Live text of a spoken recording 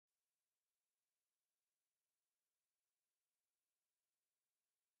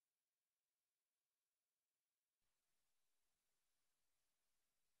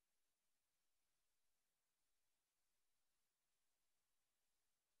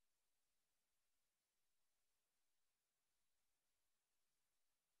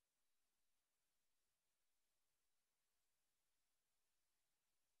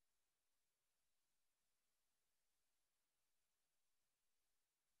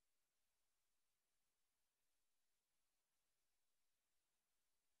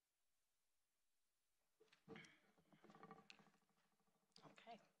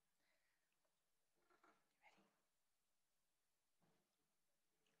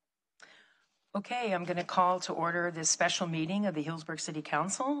Okay, I'm going to call to order this special meeting of the Healdsburg City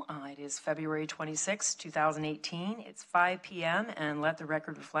Council. It is February 26, 2018. It's 5 p.m. and let the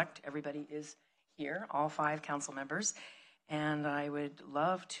record reflect everybody is here, all 5 council members. And I would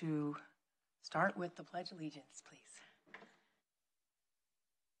love to start with the Pledge of Allegiance, please.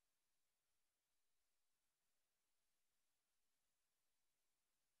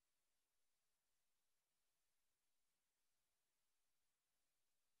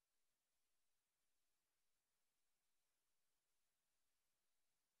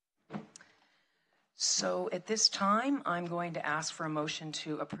 So at this time, I'm going to ask for a motion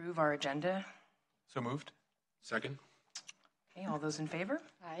to approve our agenda. So moved. Second. Okay, all those in favor?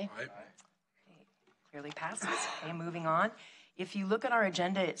 Aye. Aye. Okay, clearly passes. Okay, moving on. If you look at our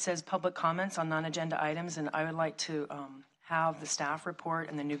agenda, it says public comments on non-agenda items, and I would like to have the staff report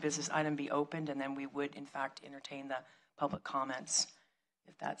and the new business item be opened, and then we would, in fact, entertain the public comments,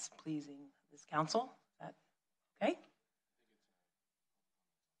 if that's pleasing this council. Is that okay?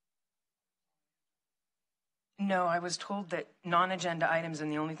 No, I was told that non-agenda items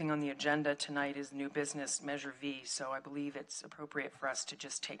and the only thing on the agenda tonight is new business Measure V, so I believe it's appropriate for us to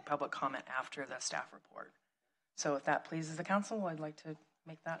just take public comment after the staff report. So if that pleases the council, I'd like to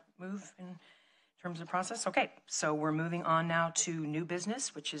make that move in terms of process. Okay, so we're moving on now to new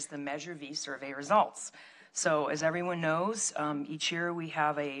business, which is the Measure V survey results. So as everyone knows, each year we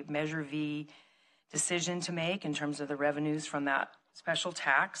have a Measure V decision to make in terms of the revenues from that special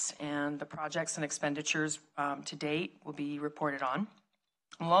tax, and the projects and expenditures to date will be reported on.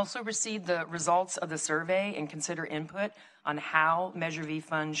 We'll also receive the results of the survey and consider input on how Measure V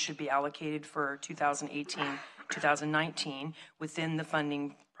funds should be allocated for 2018-2019 within the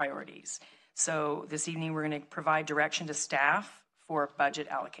funding priorities. So this evening we're going to provide direction to staff for budget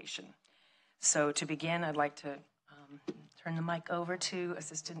allocation. So to begin, I'd like to turn the mic over to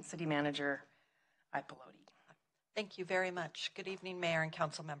Assistant City Manager Ipoloti. Thank you very much. Good evening, Mayor and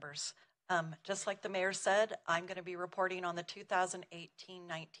council members. Just like the Mayor said, I'm going to be reporting on the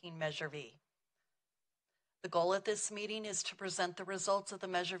 2018-19 Measure V. The goal of this meeting is to present the results of the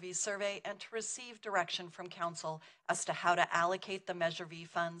Measure V survey and to receive direction from council as to how to allocate the Measure V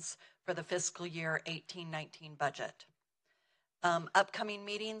funds for the fiscal year 18-19 budget. Upcoming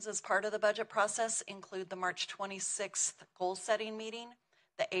meetings as part of the budget process include the March 26th goal setting meeting,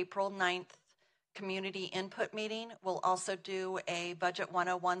 the April 9th community input meeting. We'll also do a Budget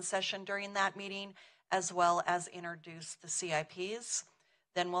 101 session during that meeting, as well as introduce the CIPs.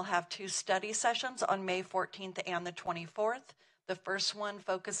 Then we'll have 2 study sessions on May 14th and the 24th. The first one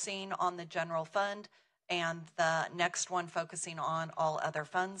focusing on the general fund, and the next one focusing on all other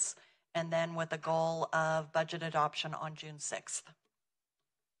funds, and then with a goal of budget adoption on June 6th.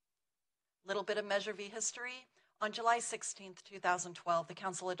 Little bit of Measure V history. On July 16th, 2012, the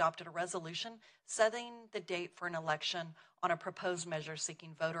council adopted a resolution setting the date for an election on a proposed measure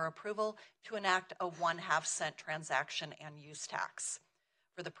seeking voter approval to enact a 1/2 cent transaction and use tax.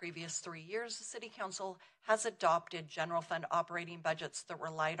 For the previous 3 years, the City Council has adopted general fund operating budgets that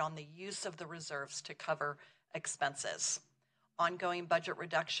relied on the use of the reserves to cover expenses. Ongoing budget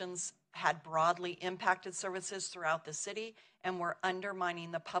reductions had broadly impacted services throughout the city and were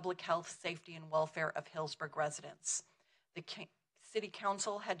undermining the public health, safety, and welfare of Healdsburg residents. The City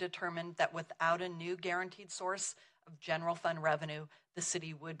Council had determined that without a new guaranteed source of general fund revenue, the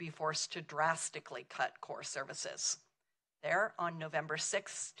city would be forced to drastically cut core services. There, on November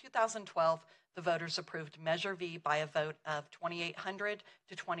 6, 2012, the voters approved Measure V by a vote of 2,800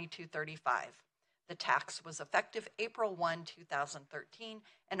 to 2,235. The tax was effective April 1, 2013,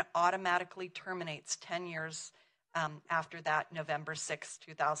 and automatically terminates 10 years after that November 6,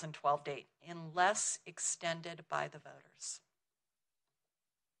 2012 date, unless extended by the voters.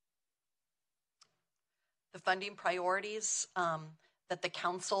 The funding priorities that the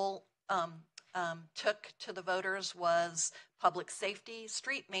council took to the voters was public safety,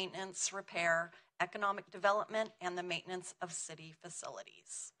 street maintenance, repair, economic development, and the maintenance of city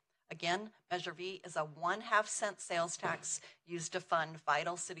facilities. Again, Measure V is a 1/2 cent sales tax used to fund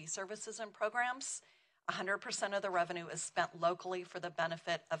vital city services and programs. 100% of the revenue is spent locally for the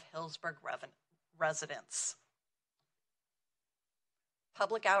benefit of Healdsburg residents.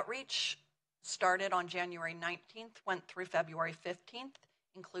 Public outreach started on January 19th, went through February 15th,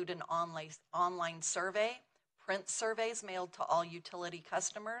 include an online survey, print surveys mailed to all utility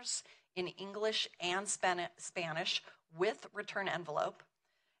customers in English and Spanish with return envelope.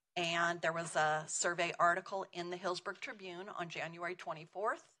 And there was a survey article in the Healdsburg Tribune on January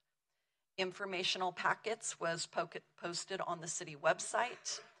 24th. Informational packets was posted on the city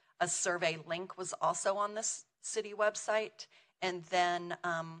website. A survey link was also on the city website. And then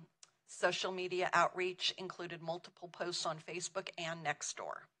Social media outreach included multiple posts on Facebook and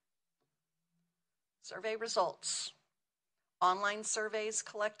Nextdoor. Survey results. Online surveys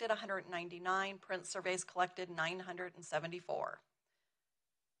collected 199, print surveys collected 974.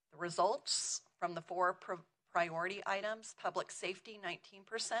 The results from the four priority items: public safety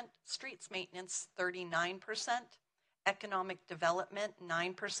 19%, streets maintenance 39%, economic development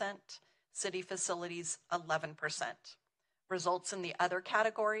 9%, city facilities 11%. Results in the other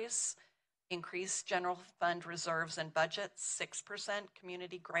categories: increased general fund reserves and budgets 6%,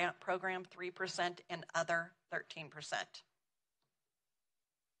 community grant program 3%, and other 13%.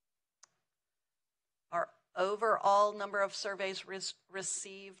 Our overall number of surveys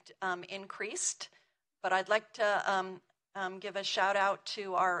received increased, but I'd like to give a shout out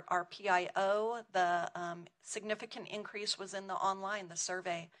to our PIO. The significant increase was in the online, the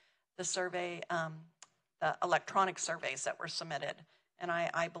electronic surveys that were submitted. And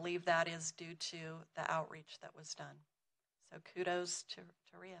I believe that is due to the outreach that was done. So kudos to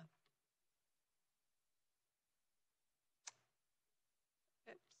Rhea.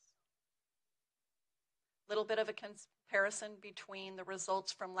 Little bit of a comparison between the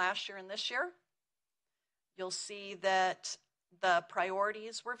results from last year and this year. You'll see that the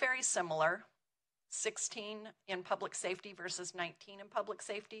priorities were very similar: 16 in public safety versus 19 in public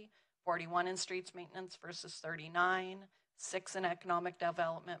safety, 41 in streets maintenance versus 39, 6 in economic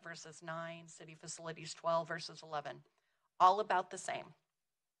development versus 9, city facilities 12 versus 11. All about the same.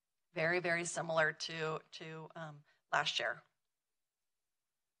 Very, very similar to last year.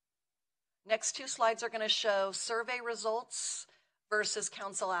 Next two slides are going to show survey results versus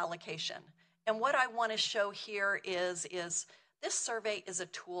council allocation. And what I want to show here is this survey is a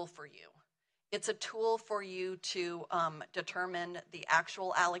tool for you. It's a tool for you to determine the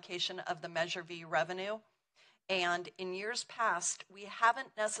actual allocation of the Measure V revenue. And in years past, we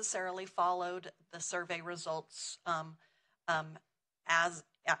haven't necessarily followed the survey results as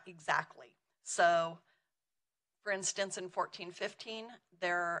exactly. So, for instance, in 14-15,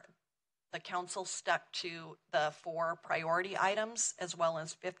 the council stuck to the 4 priority items, as well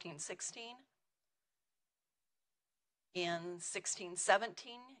as 15-16. In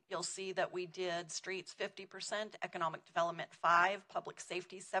 16-17, you'll see that we did streets 50%, economic development 5, public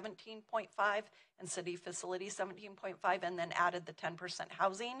safety 17.5, and city facilities 17.5, and then added the 10%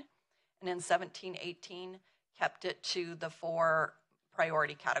 housing. And in 17-18, kept it to the 4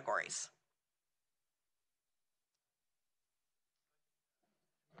 priority categories.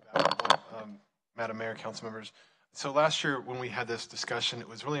 Madam Mayor, council members. So last year when we had this discussion, it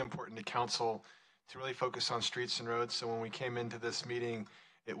was really important to council to really focus on streets and roads. So when we came into this meeting,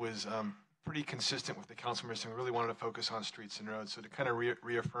 it was pretty consistent with the council members, and we really wanted to focus on streets and roads. So to kind of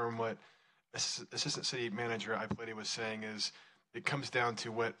reaffirm what Assistant City Manager Ipolete was saying, is it comes down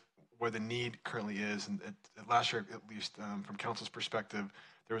to where the need currently is. And last year, at least from council's perspective,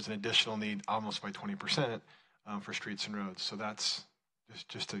 there was an additional need almost by 20% for streets and roads. So that's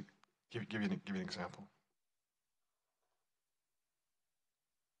just to give you an example.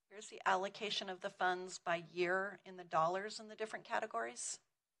 Here's the allocation of the funds by year in the dollars in the different categories.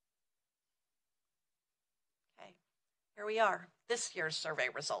 Okay, here we are. This year's survey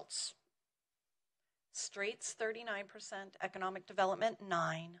results. Streets 39%, economic development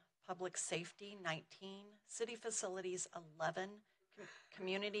 9, public safety 19, city facilities 11,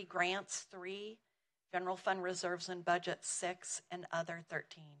 community grants 3, general fund reserves and budget 6, and other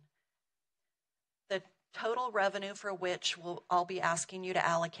 13. The total revenue for which I'll be asking you to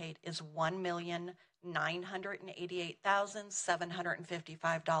allocate is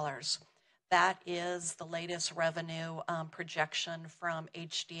 $1,988,755. That is the latest revenue projection from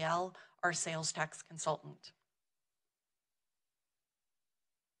HDL, our sales tax consultant.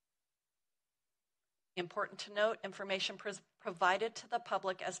 Important to note, information provided to the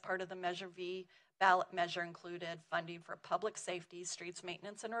public as part of the Measure V ballot measure included funding for public safety, streets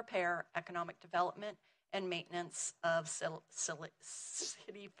maintenance and repair, economic development, and maintenance of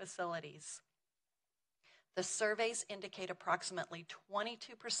city facilities. The surveys indicate approximately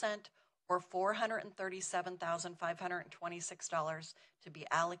 22% or $437,526 to be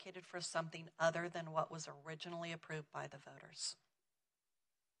allocated for something other than what was originally approved by the voters.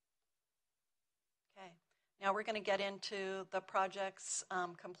 Okay, now we're going to get into the projects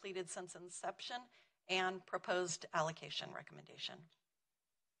completed since inception and proposed allocation recommendation.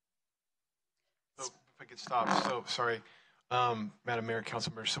 So if I could stop. So sorry, Madam Mayor,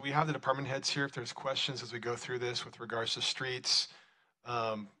 council members. So we have the department heads here. If there's questions as we go through this with regards to streets,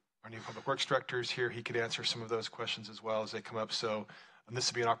 our new public works director is here. He could answer some of those questions as well as they come up. So this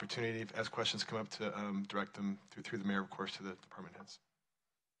would be an opportunity as questions come up to direct them through the mayor, of course, to the department heads.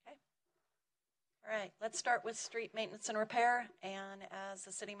 Okay. All right, let's start with street maintenance and repair. And as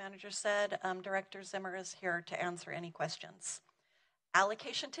the city manager said, Director Zimmer is here to answer any questions.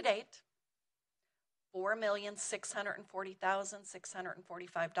 Allocation to date,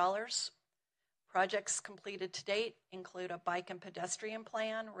 $4,640,645. Projects completed to date include a bike and pedestrian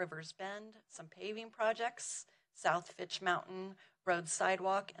plan, Rivers Bend, some paving projects, South Fitch Mountain Road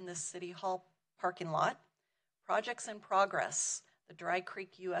sidewalk, and the City Hall parking lot. Projects in progress, the Dry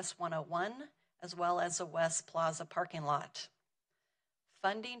Creek US 101, as well as the West Plaza parking lot.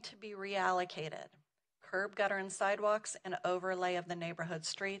 Funding to be reallocated, curb, gutter, and sidewalks, and overlay of the neighborhood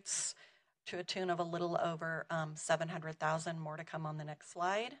streets to a tune of a little over $700,000. More to come on the next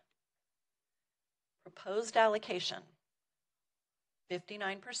slide. Proposed allocation,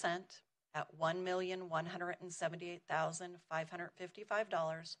 59% at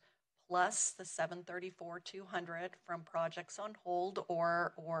 $1,178,555, plus the $734,200 from projects on hold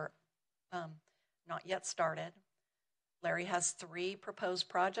or not yet started. Larry has 3 proposed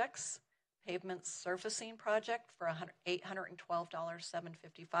projects: pavement surfacing project for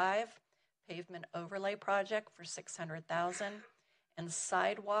 $812,755, pavement overlay project for $600,000, and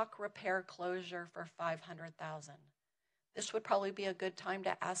sidewalk repair closure for $500,000. This would probably be a good time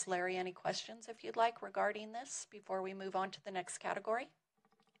to ask Larry any questions if you'd like regarding this before we move on to the next category.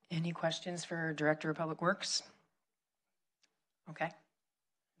 Any questions for Director of Public Works? Okay.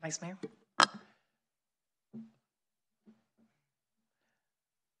 Vice Mayor?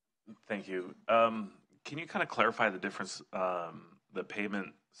 Thank you. Can you kind of clarify the difference, the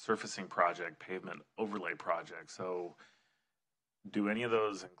pavement surfacing project, pavement overlay project? So do any of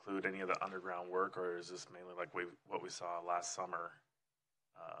those include any of the underground work, or is this mainly like what we saw last summer?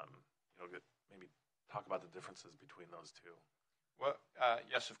 Maybe talk about the differences between those two. Well,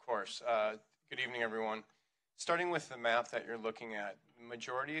 yes, of course. Good evening, everyone. Starting with the map that you're looking at, the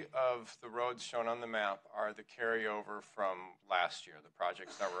majority of the roads shown on the map are the carryover from last year, the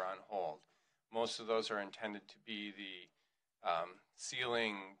projects that were on hold. Most of those are intended to be the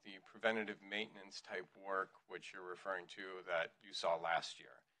sealing, the preventative maintenance type work, which you're referring to that you saw last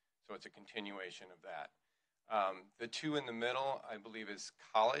year. So it's a continuation of that. The 2 in the middle, I believe, is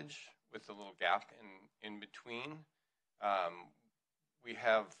College with a little gap in between. We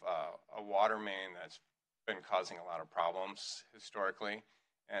have a water main that's been causing a lot of problems historically.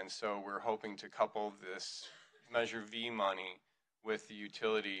 And so we're hoping to couple this Measure V money with the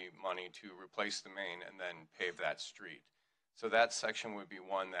utility money to replace the main and then pave that street. So that section would be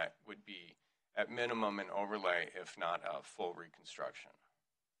one that would be at minimum an overlay, if not a full reconstruction.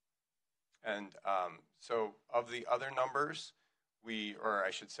 And so of the other numbers, or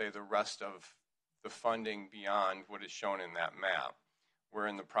I should say the rest of the funding beyond what is shown in that map, we're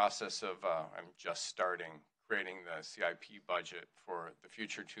in the process of, I'm just starting creating the CIP budget for the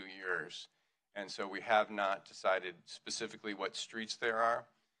future 2 years. And so we have not decided specifically what streets there are.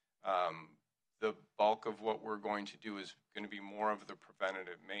 The bulk of what we're going to do is going to be more of the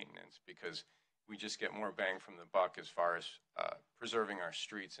preventative maintenance, because we just get more bang from the buck as far as preserving our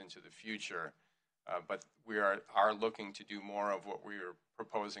streets into the future. But we are looking to do more of what we are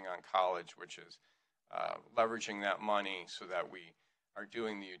proposing on College, which is leveraging that money so that we are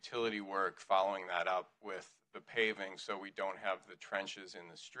doing the utility work, following that up with the paving so we don't have the trenches in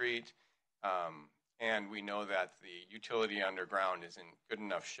the street. And we know that the utility underground is in good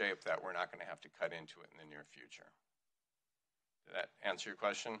enough shape that we're not going to have to cut into it in the near future. Did that answer your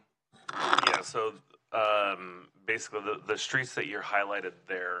question? Yeah, so basically the streets that you're highlighted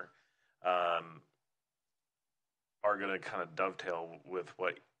there are going to kind of dovetail with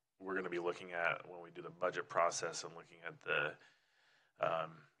what we're going to be looking at when we do the budget process and looking at the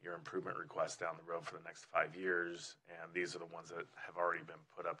your improvement requests down the road for the next 5 years. And these are the ones that have already been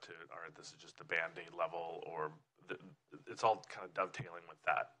put up to, all right, this is just a Band-Aid level, or it's all kind of dovetailing with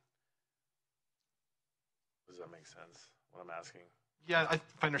that. Does that make sense, what I'm asking? Yeah, if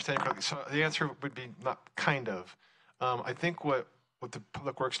I understand correctly. So the answer would be not kind of. I think what the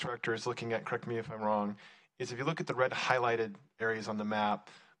Public Works Director is looking at, correct me if I'm wrong, is if you look at the red highlighted areas on the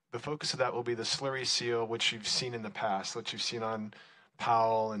map, the focus of that will be the slurry seal, which you've seen in the past, which you've seen on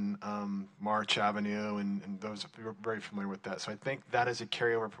Powell and March Avenue, and those, you're very familiar with that. So I think that is a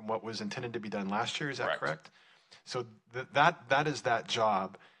carryover from what was intended to be done last year. Is that correct? So that is that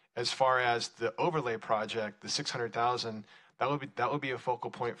job. As far as the overlay project, the $600,000, that would be a focal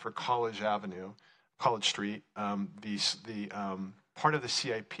point for College Avenue, College Street. The part of the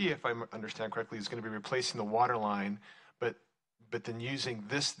CIP, if I understand correctly, is going to be replacing the water line, but then using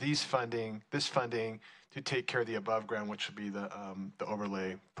this funding to take care of the above ground, which would be the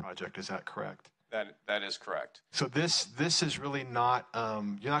overlay project. Is that correct? That is correct. So this is really not,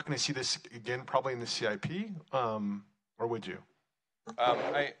 you're not going to see this again probably in the CIP, or would you?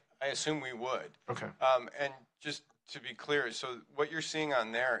 I assume we would. Okay. And just to be clear, so what you're seeing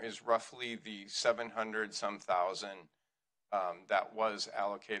on there is roughly the 700 some thousand that was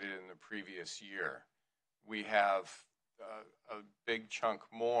allocated in the previous year. We have a big chunk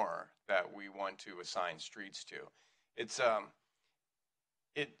more that we want to assign streets to. It's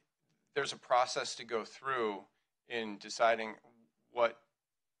there's a process to go through in deciding what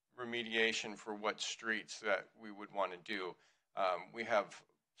remediation for what streets that we would want to do. We have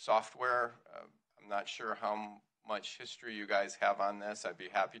software. I'm not sure how much history you guys have on this. I'd be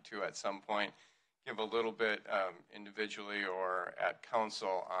happy to at some point give a little bit individually or at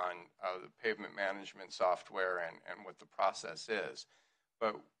council on the pavement management software and what the process is.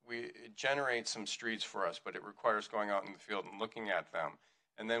 But it generates some streets for us, but it requires going out in the field and looking at them.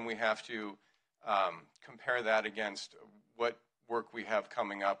 And then we have to compare that against what work we have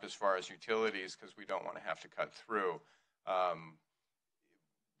coming up as far as utilities, because we don't want to have to cut through.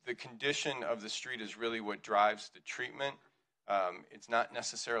 The condition of the street is really what drives the treatment. It's not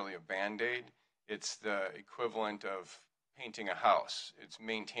necessarily a Band-Aid. It's the equivalent of painting a house. It's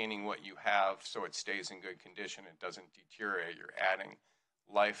maintaining what you have so it stays in good condition. It doesn't deteriorate. You're adding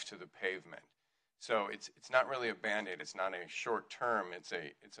life to the pavement. So it's not really a Band-Aid. It's not a short term. It's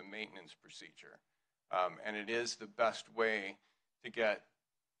a maintenance procedure. And it is the best way to get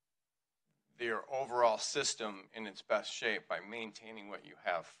their overall system in its best shape by maintaining what you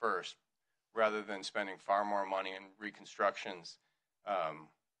have first, rather than spending far more money in reconstructions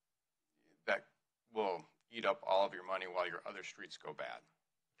that will eat up all of your money while your other streets go bad.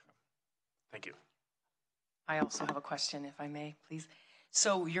 Thank you. I also have a question, if I may, please.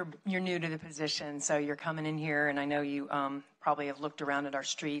 So you're new to the position, so you're coming in here, and I know you probably have looked around at our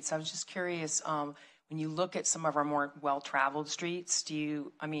streets. I was just curious, when you look at some of our more well-traveled streets,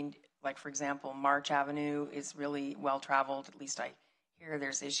 like for example, March Avenue is really well-traveled. At least I hear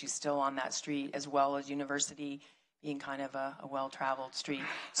there's issues still on that street, as well as University being kind of a well-traveled street.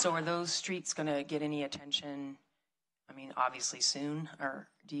 So are those streets going to get any attention, obviously soon, or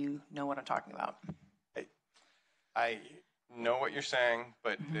do you know what I'm talking about? I know what you're saying,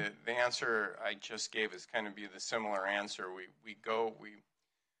 but the answer I just gave is kind of be the similar answer.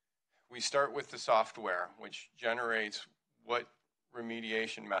 We start with the software, which generates what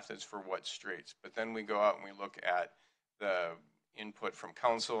remediation methods for what streets, but then we go out and we look at the input from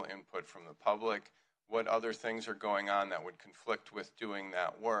council, input from the public, what other things are going on that would conflict with doing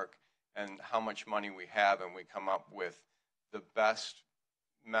that work, and how much money we have, and we come up with the best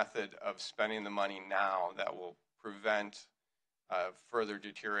method of spending the money now that will prevent further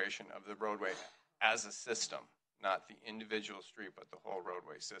deterioration of the roadway as a system, not the individual street, but the whole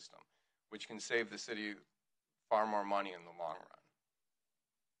roadway system, which can save the city far more money in the long run.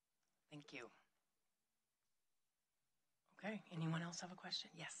 Thank you. Okay, anyone else have a question?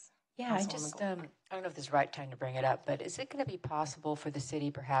 Yes. Yeah, I don't know if this is the right time to bring it up, but is it going to be possible for the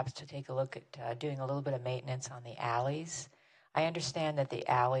city perhaps to take a look at doing a little bit of maintenance on the alleys? I understand that the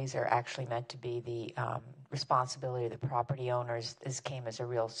alleys are actually meant to be the responsibility of the property owners. This came as a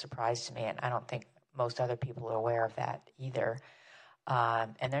real surprise to me, and I don't think most other people are aware of that either.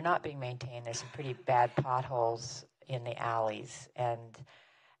 And they're not being maintained. There's some pretty bad potholes in the alleys, and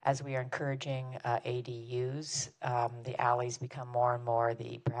as we are encouraging ADUs, the alleys become more and more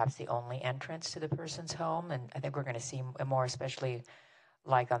perhaps the only entrance to the person's home. And I think we're going to see more, especially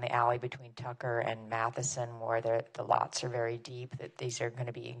like on the alley between Tucker and Matheson, where the lots are very deep, that these are going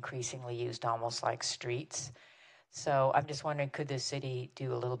to be increasingly used almost like streets. So I'm just wondering, could the city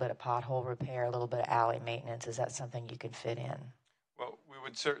do a little bit of pothole repair, a little bit of alley maintenance? Is that something you can fit in? Well, we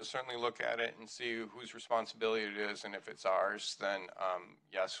would certainly look at it and see whose responsibility it is, and if it's ours, then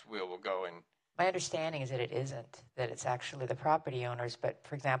yes, we will go and. My understanding is that it isn't, that it's actually the property owners. But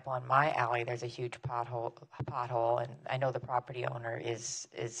for example, on my alley, there's a huge pothole, and I know the property owner is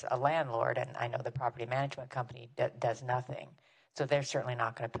a landlord, and I know the property management company does nothing. So they're certainly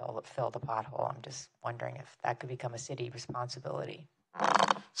not going to fill the pothole. I'm just wondering if that could become a city responsibility.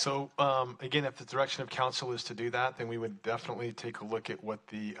 So again, if the direction of council is to do that, then we would definitely take a look at what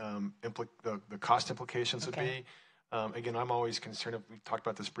the cost implications would be. Again, I'm always concerned, if we've talked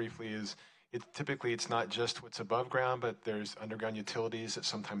about this briefly, typically it's not just what's above ground, but there's underground utilities that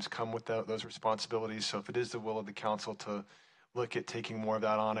sometimes come with those responsibilities. So if it is the will of the council to look at taking more of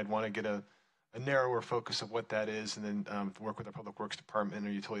that on, I'd want to get a narrower focus of what that is, and then work with our public works department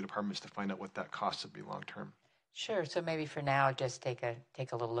or utility departments to find out what that cost would be long term. Sure. So maybe for now, just take a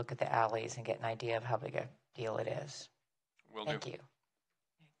little look at the alleys and get an idea of how big a deal it is. Will Thank do. you.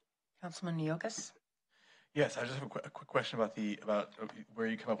 Councilman Niokas? Yes, I just have a quick question about where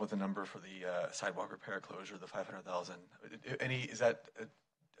you come up with the number for the sidewalk repair closure, the 500,000. Is that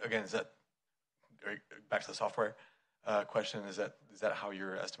again? Is that back to the software question? Is that how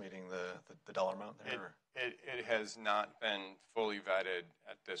you're estimating the dollar amount there? It has not been fully vetted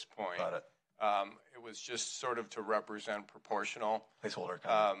at this point. Got it. It was just sort of to represent proportional. Placeholder.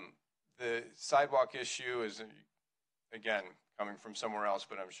 The sidewalk issue is, again, coming from somewhere else,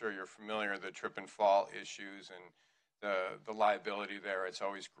 but I'm sure you're familiar, the trip and fall issues and the liability there. It's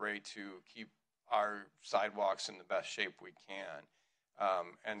always great to keep our sidewalks in the best shape we can.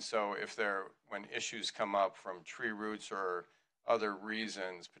 And so when issues come up from tree roots or other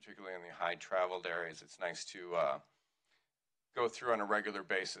reasons, particularly in the high traveled areas, it's nice to go through on a regular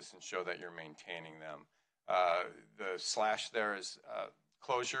basis and show that you're maintaining them. The slash there is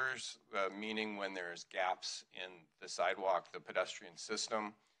closures, meaning when there's gaps in the sidewalk, the pedestrian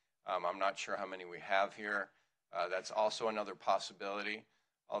system. I'm not sure how many we have here. That's also another possibility,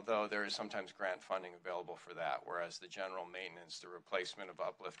 although there is sometimes grant funding available for that, whereas the general maintenance, the replacement of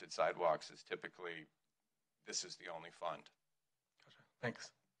uplifted sidewalks is typically, this is the only fund. Gotcha.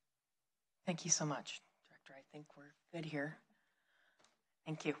 Thanks. Thank you so much, Director. I think we're good here.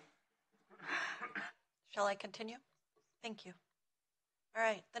 Thank you. Shall I continue? Thank you. All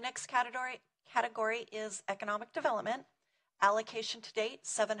right, the next category is economic development. Allocation to date,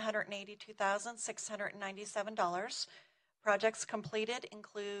 $782,697. Projects completed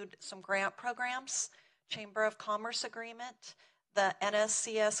include some grant programs, Chamber of Commerce agreement, the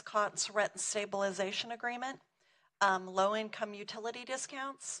NSCS COTS rent stabilization agreement, low-income utility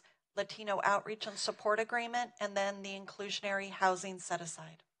discounts, Latino outreach and support agreement, and then the inclusionary housing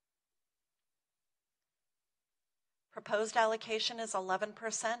set-aside. Proposed allocation is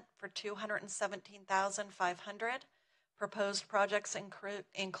 11% for $217,500. Proposed projects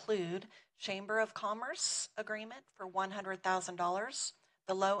include Chamber of Commerce agreement for $100,000,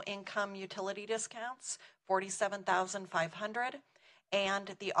 the low-income utility discounts, $47,500,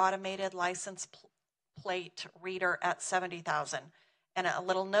 and the automated license plate reader at $70,000. And a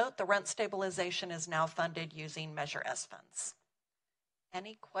little note, the rent stabilization is now funded using Measure S funds.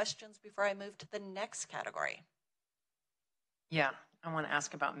 Any questions before I move to the next category? Yeah, I want to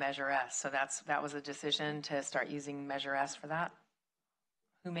ask about Measure S. So that was a decision to start using Measure S for that?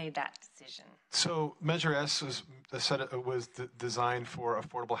 Who made that decision? So Measure S was designed for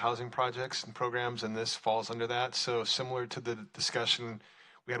affordable housing projects and programs, and this falls under that. So similar to the discussion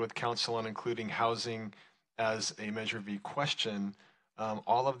we had with council on including housing as a Measure V question,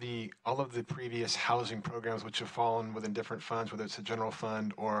 all of the previous housing programs which have fallen within different funds, whether it's a general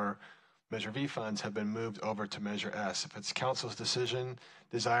fund or Measure V funds, have been moved over to Measure S. If it's council's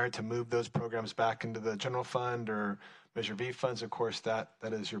desire to move those programs back into the general fund or Measure V funds, of course, that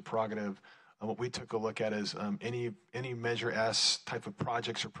is your prerogative. What we took a look at is any Measure S type of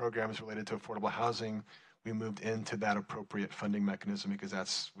projects or programs related to affordable housing, we moved into that appropriate funding mechanism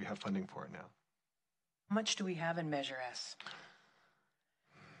because we have funding for it now. How much do we have in Measure S?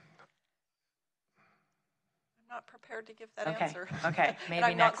 Not prepared to give that Okay. answer. Okay, maybe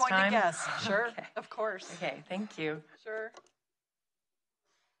I'm next not going time. to guess. Sure, Okay. of course. Okay, thank you. Sure.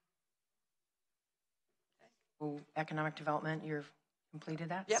 Well, economic development, you've completed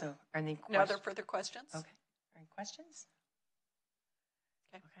that? Yep. So, any No other further questions? Okay. Any questions?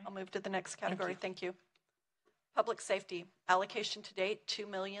 Okay. Okay. I'll move to the next category. Thank you. Public safety allocation to date,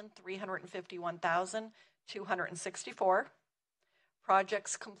 $2,351,264.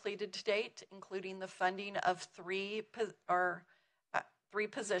 Projects completed to date, including the funding of three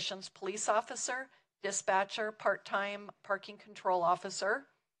positions: police officer, dispatcher, part-time parking control officer,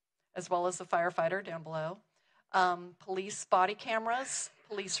 as well as the firefighter down below. Police body cameras,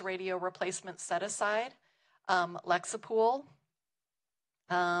 police radio replacement set aside, Lexapool,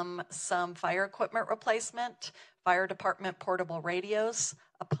 some fire equipment replacement, fire department portable radios,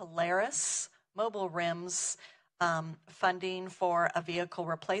 a Polaris, mobile rims, funding for a vehicle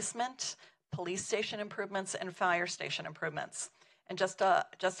replacement, police station improvements, and fire station improvements. And just a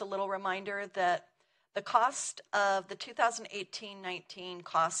little reminder that the cost of the 2018-19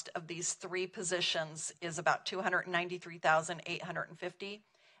 cost of these three positions is about $293,850,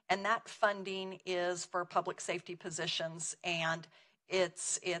 and that funding is for public safety positions. And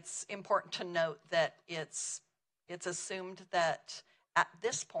it's important to note that it's assumed that at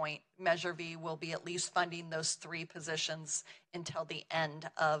this point, Measure V will be at least funding those three positions until the end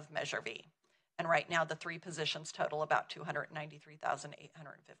of Measure V. And right now, the three positions total about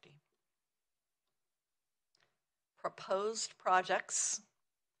 $293,850. Proposed projects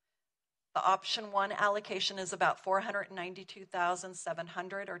The option 1 allocation is about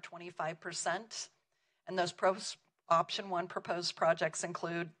 492,700 or 25%. And those option 1 proposed projects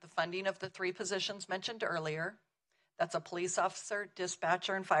include the funding of the 3 positions mentioned earlier. That's a police officer,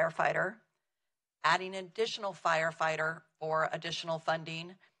 dispatcher, and firefighter. Adding an additional firefighter for additional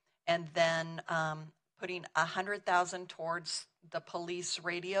funding, and then putting 100,000 towards the police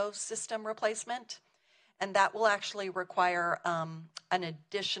radio system replacement. And that will actually require an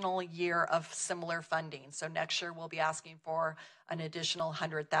additional year of similar funding. So next year we'll be asking for an additional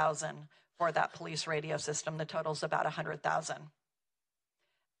 100,000 for that police radio system. The total is about 100,000.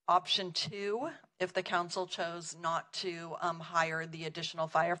 Option 2, if the council chose not to hire the additional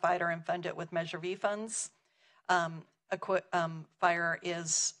firefighter and fund it with Measure V funds, Fire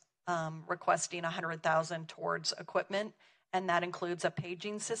is requesting 100,000 towards equipment, and that includes a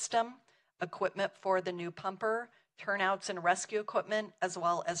paging system, equipment for the new pumper, turnouts and rescue equipment, as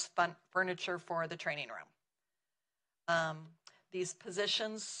well as furniture for the training room. These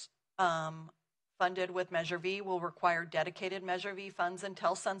positions funded with Measure V will require dedicated Measure V funds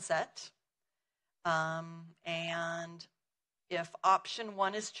until sunset. And if option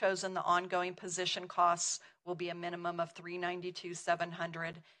 1 is chosen, the ongoing position costs will be a minimum of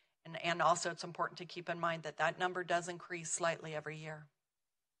 $392,700. And also it's important to keep in mind that that number does increase slightly every year.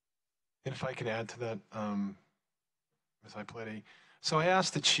 And if I could add to that, Ms. Ipleti. So I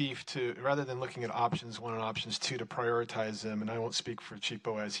asked the chief to, rather than looking at options 1 and options 2, to prioritize them. And I won't speak for Chief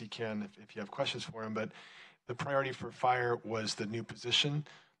Boaz, he can if you have questions for him. But the priority for fire was the new position.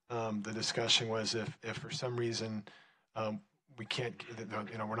 The discussion was if for some reason we can't,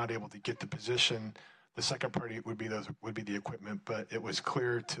 we're not able to get the position, the second priority would be the equipment. But it was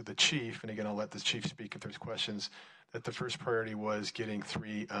clear to the chief, and again I'll let the chief speak if there's questions, that the first priority was getting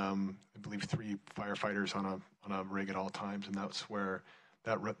 3 firefighters on a rig at all times, and that's where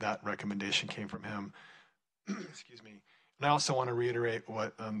that recommendation came from him. Excuse me. And I also want to reiterate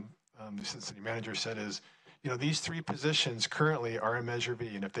what the city manager said is, these 3 positions currently are in Measure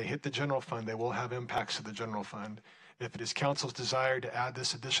V, and if they hit the general fund, they will have impacts to the general fund. If it is council's desire to add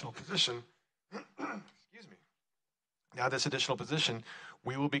this additional position, excuse me,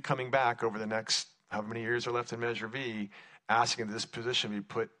 we will be coming back over the next however many years are left in Measure V, asking that this position be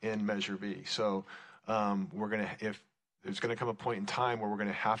put in Measure V. So if there's going to come a point in time where we're going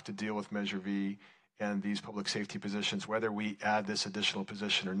to have to deal with Measure V and these public safety positions, whether we add this additional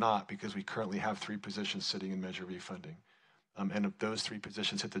position or not, because we currently have 3 positions sitting in Measure V funding. And if those 3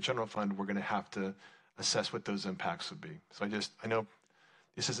 positions hit the general fund, we're going to have to assess what those impacts would be. So I know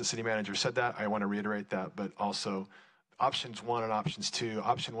this is the city manager said that, I want to reiterate that, but also options 1 and options 2.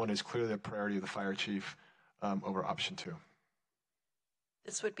 Option 1 is clearly a priority of the fire chief over option 2.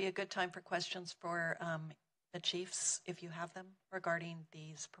 This would be a good time for questions for the chiefs, if you have them, regarding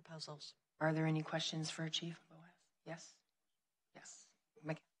these proposals. Are there any questions for Chief Boaz? Yes? Yes.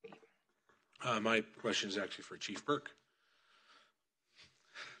 My question is actually for Chief Burke.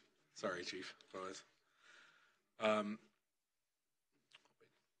 Sorry, Chief Boaz.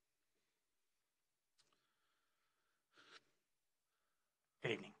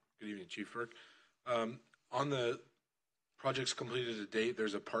 Good evening. Good evening, Chief Burke. On the projects completed to date,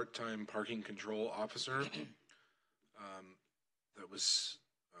 there's a part-time parking control officer. That was,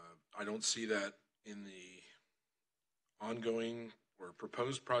 I don't see that in the ongoing or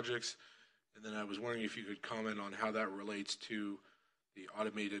proposed projects. And then I was wondering if you could comment on how that relates to the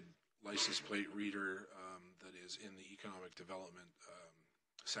automated license plate reader that is in the economic development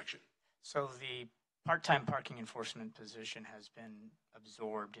section. So the part-time parking enforcement position has been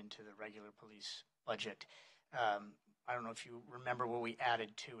absorbed into the regular police budget. I don't know if you remember what we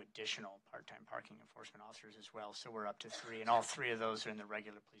added 2 additional part-time parking enforcement officers as well. So we're up to 3, and all 3 of those are in the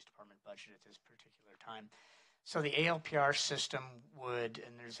regular police department budget at this particular time. So the ALPR system would,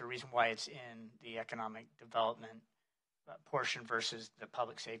 and there's a reason why it's in the economic development portion versus the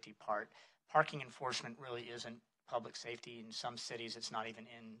public safety part. Parking enforcement really isn't public safety. In some cities, it's not even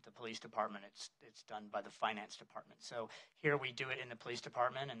in the police department. It's done by the finance department. So here we do it in the police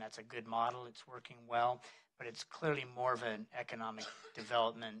department, and that's a good model. It's working well, but it's clearly more of an economic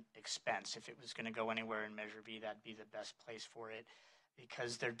development expense. If it was going to go anywhere in Measure V, that'd be the best place for it,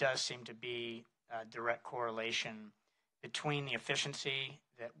 because there does seem to be a direct correlation between the efficiency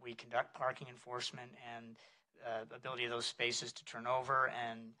that we conduct parking enforcement and ability of those spaces to turn over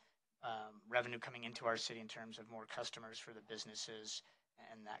and revenue coming into our city in terms of more customers for the businesses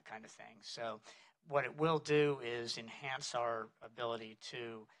and that kind of thing. So what it will do is enhance our ability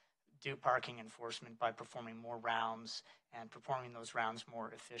to do parking enforcement by performing more rounds and performing those rounds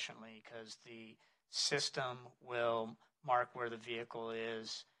more efficiently, because the system will mark where the vehicle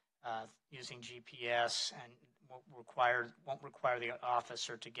is using GPS, and won't require the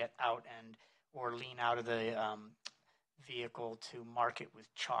officer to get out or lean out of the vehicle to mark it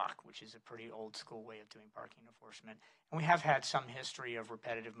with chalk, which is a pretty old school way of doing parking enforcement. And we have had some history of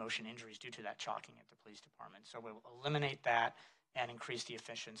repetitive motion injuries due to that chalking at the police department. So we'll eliminate that and increase the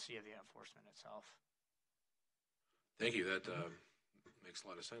efficiency of the enforcement itself. Thank you. That makes a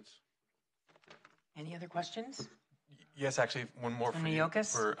lot of sense. Any other questions? Yes, actually, one more for you,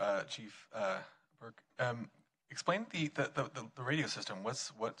 for Chief Burke. Explain the radio system. Why?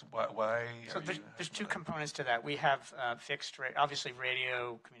 So there's two components to that. We have obviously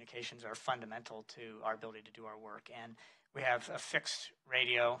radio communications are fundamental to our ability to do our work. And we have a fixed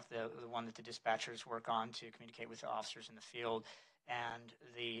radio, the one that the dispatchers work on to communicate with the officers in the field, and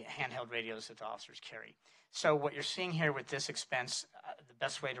the handheld radios that the officers carry. So what you're seeing here with this expense, the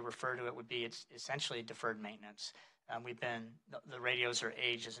best way to refer to it would be it's essentially deferred maintenance. The radios are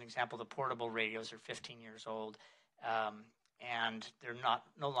aged. As an example, the portable radios are 15 years old, and they're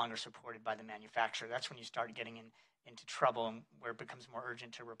no longer supported by the manufacturer. That's when you start getting into trouble and where it becomes more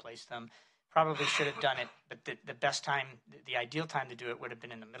urgent to replace them. Probably should have done it, but the best time, the ideal time to do it would have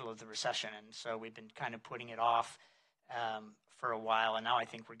been in the middle of the recession. And so we've been kind of putting it off for a while, and now I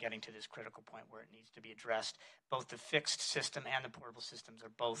think we're getting to this critical point where it needs to be addressed. Both the fixed system and the portable systems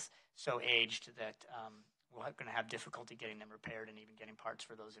are both so aged that we're going to have difficulty getting them repaired and even getting parts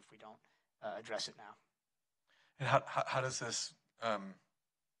for those if we don't address it now. And how does this?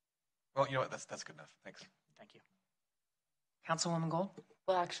 Well, you know what? That's good enough. Thanks. Thank you. Councilwoman Gold?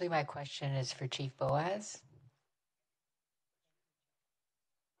 Well, actually, my question is for Chief Boaz.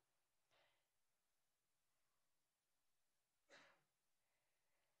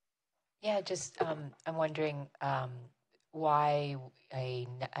 Yeah, just I'm wondering why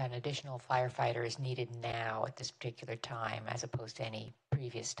an additional firefighter is needed now at this particular time as opposed to any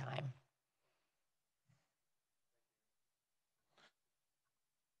previous time.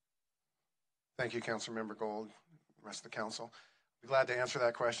 Thank you, Councilmember Gold, the rest of the council. I'd be glad to answer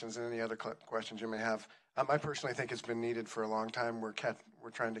that questions and any other questions you may have. I personally think it's been needed for a long time. We're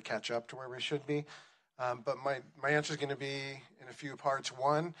trying to catch up to where we should be. But my answer is going to be in a few parts.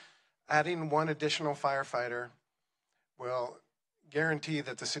 One, adding one additional firefighter will guarantee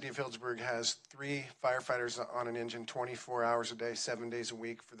that the city of Healdsburg has 3 firefighters on an engine 24 hours a day, 7 days a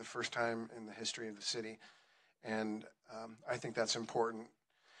week for the first time in the history of the city. And I think that's important.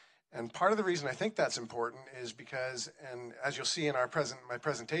 And part of the reason I think that's important is because, and as you'll see in my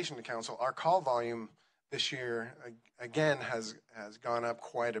presentation to council, our call volume this year, again, has gone up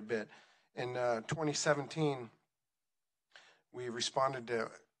quite a bit. In 2017, we responded to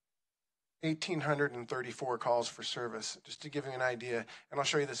 1,834 calls for service, just to give you an idea. And I'll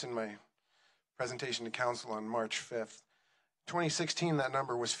show you this in my presentation to council on March 5th. 2016, that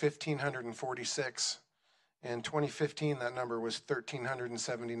number was 1,546. In 2015, that number was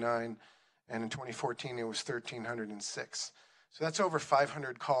 1,379. And in 2014, it was 1,306. So that's over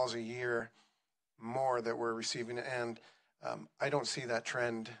 500 calls a year more that we're receiving. And I don't see that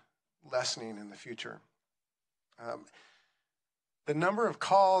trend lessening in the future. The number of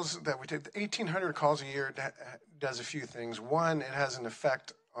calls that we take, 1,800 calls a year, does a few things. One, it has an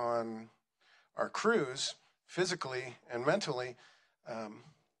effect on our crews physically and mentally,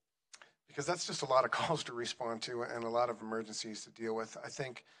 because that's just a lot of calls to respond to and a lot of emergencies to deal with. I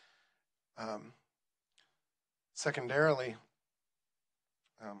think secondarily,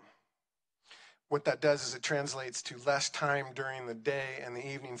 what that does is it translates to less time during the day and the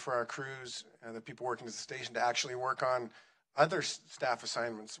evening for our crews and the people working at the station to actually work on other staff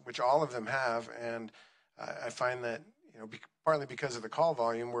assignments, which all of them have. And I find that, partly because of the call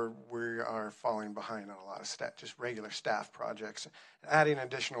volume, we are falling behind on a lot of just regular staff projects. Adding an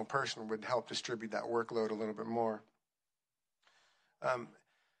additional person would help distribute that workload a little bit more.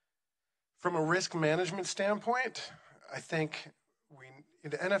 From a risk management standpoint, I think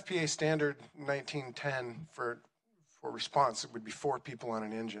the NFPA standard 1910 for response, it would be 4 people on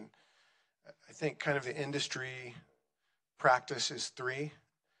an engine. I think kind of the industry practice is 3,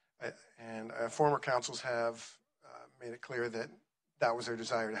 and former councils have made it clear that that was their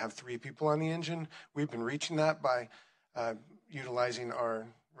desire, to have 3 people on the engine. We've been reaching that by utilizing our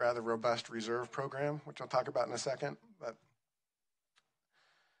rather robust reserve program, which I'll talk about in a second. But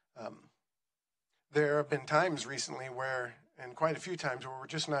there have been times recently and quite a few times, where we're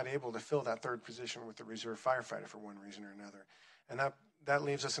just not able to fill that 3rd position with the reserve firefighter for one reason or another. And that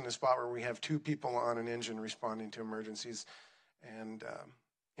leaves us in a spot where we have 2 people on an engine responding to emergencies. And,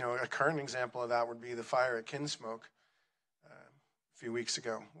 a current example of that would be the fire at Kinsmoke a few weeks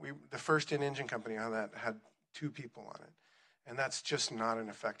ago. The first in-engine company on that had 2 people on it. And that's just not an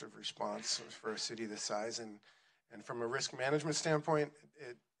effective response for a city this size. And from a risk management standpoint,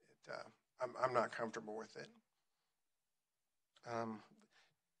 I'm not comfortable with it.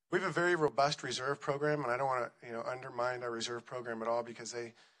 We have a very robust reserve program, and I don't want to undermine our reserve program at all, because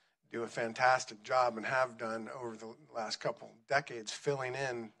they do a fantastic job and have done over the last couple decades filling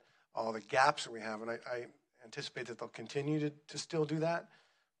in all the gaps that we have. And I anticipate that they'll continue to still do that.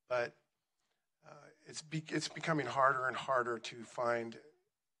 But it's becoming harder and harder to find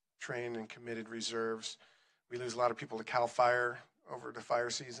trained and committed reserves. We lose a lot of people to CAL FIRE over the fire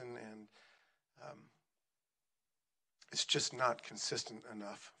season, and it's just not consistent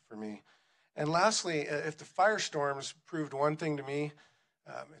enough for me. And lastly, if the firestorms proved one thing to me,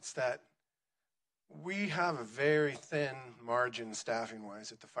 it's that we have a very thin margin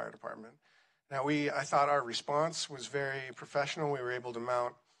staffing-wise at the fire department. Now, I thought our response was very professional. We were able to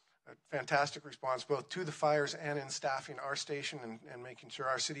mount a fantastic response both to the fires and in staffing our station and making sure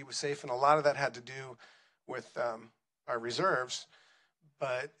our city was safe. And a lot of that had to do with our reserves.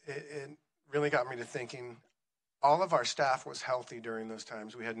 But it really got me to thinking, all of our staff was healthy during those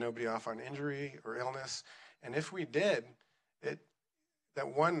times. We had nobody off on injury or illness. And if we did, that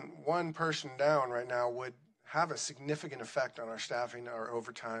one person down right now would have a significant effect on our staffing, our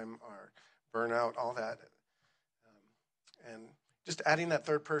overtime, our burnout, all that. And just adding that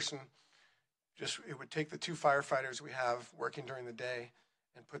third person, it would take the 2 firefighters we have working during the day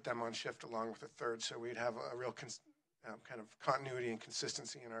and put them on shift along with a third, so we'd have a real kind of continuity and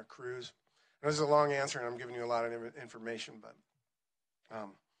consistency in our crews. And this is a long answer, and I'm giving you a lot of information, but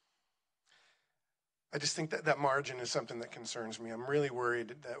I just think that margin is something that concerns me. I'm really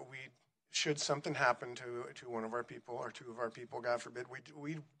worried that should something happen to one of our people or 2 of our people, God forbid,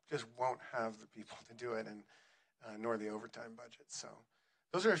 we just won't have the people to do it, and nor the overtime budget. So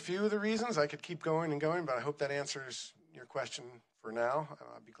those are a few of the reasons. I could keep going and going, but I hope that answers your question for now.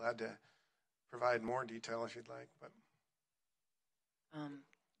 I'd be glad to provide more detail if you'd like. But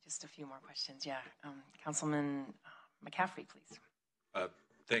just a few more questions. Yeah, Councilman McCaffrey, please.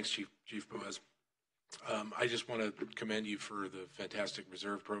 Thanks, Chief Boaz. I just want to commend you for the fantastic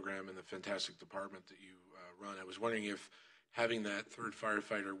reserve program and the fantastic department that you run. I was wondering if having that third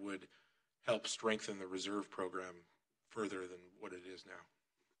firefighter would help strengthen the reserve program further than what it is now.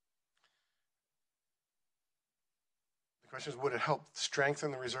 The question is, would it help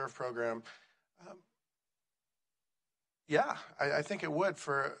strengthen the reserve program? Yeah, I think it would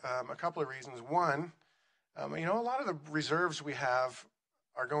for a couple of reasons. One, a lot of the reserves we have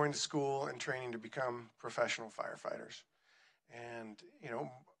are going to school and training to become professional firefighters. And,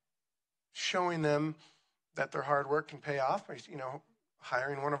 showing them that their hard work can pay off by,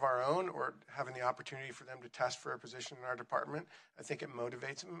 hiring one of our own or having the opportunity for them to test for a position in our department. I think it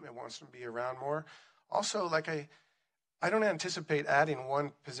motivates them. It wants them to be around more. Also, I don't anticipate adding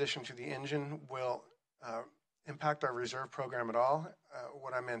one position to the engine will impact our reserve program at all.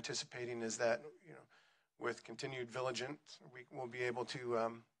 What I'm anticipating is that, with continued vigilance, we will be able to,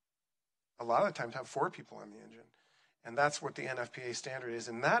 a lot of the times, have 4 people on the engine. And that's what the NFPA standard is.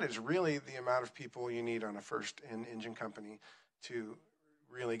 And that is really the amount of people you need on a first engine company to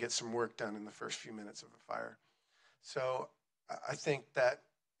really get some work done in the first few minutes of a fire. So I think that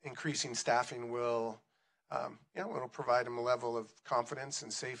increasing staffing will, it'll provide them a level of confidence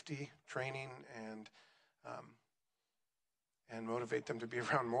and safety, training, and motivate them to be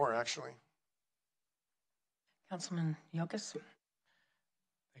around more, actually. Councilman Yocas.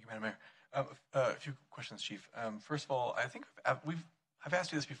 Thank you, Madam Mayor. A few questions, Chief. First of all, I think I've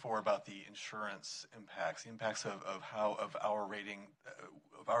asked you this before about the insurance impacts, the impacts of our rating,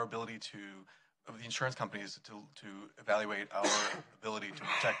 of our ability of the insurance companies to evaluate our ability to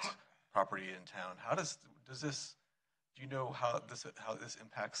protect property in town. How does this? Do you know how this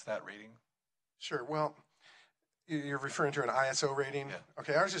impacts that rating? Sure. Well, you're referring to an ISO rating. Yeah.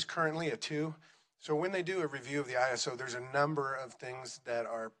 Okay, ours is currently a 2. So when they do a review of the ISO, there's a number of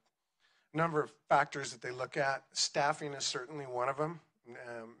factors that they look at. Staffing is certainly one of them,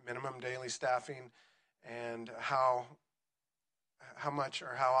 minimum daily staffing, and how much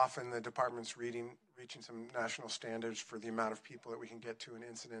or how often the department's reaching some national standards for the amount of people that we can get to an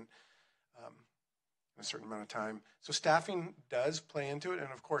incident in a certain amount of time. So staffing does play into it,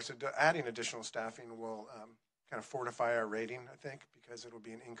 and of course adding additional staffing will kind of fortify our rating, I think, because it'll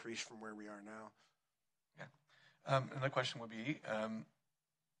be an increase from where we are now. Yeah. Another question would be,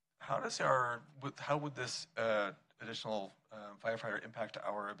 how would this additional firefighter impact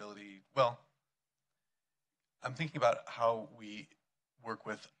our ability? Well, I'm thinking about how we work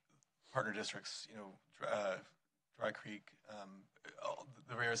with partner districts, Dry Creek,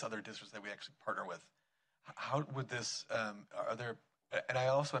 the various other districts that we actually partner with. How would this, are there, and I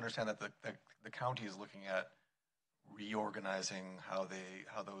also understand that the county is looking at reorganizing how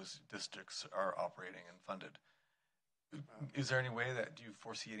those districts are operating and funded. Is there any way that, do you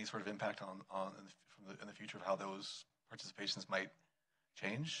foresee any sort of impact in the future of how those participations might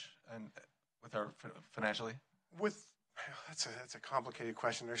change and with our financially? That's a complicated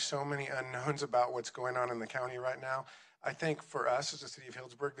question. There's so many unknowns about what's going on in the county right now. I think for us as the city of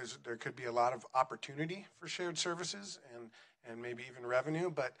Healdsburg, there could be a lot of opportunity for shared services and maybe even revenue,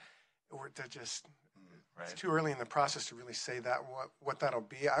 but it's too early in the process to really say that what that'll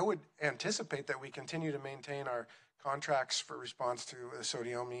be. I would anticipate that we continue to maintain our contracts for response to the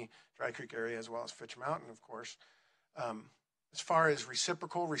Sodiomi Dry Creek area as well as Fitch Mountain, of course. As far as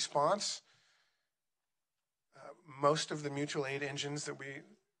reciprocal response, most of the mutual aid engines that we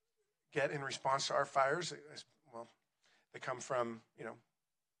get in response to our fires, well, they come from,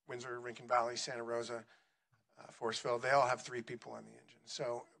 Windsor, Rincon Valley, Santa Rosa, Forestville. They all have 3 people on the engine.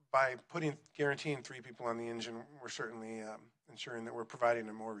 So by guaranteeing 3 people on the engine, we're certainly ensuring that we're providing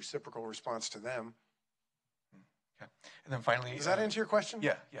a more reciprocal response to them. Okay. And then finally... Does that answer your question?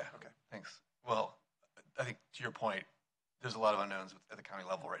 Yeah. Okay. Thanks. Well, I think to your point, there's a lot of unknowns at the county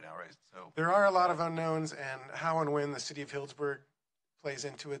level right now, right? So there are a lot of unknowns, and how and when the city of Healdsburg plays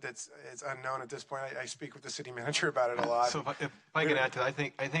into it, it's unknown at this point. I speak with the city manager about it a lot. So if I can add to that,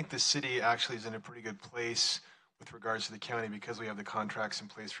 I think the city actually is in a pretty good place with regards to the county because we have the contracts in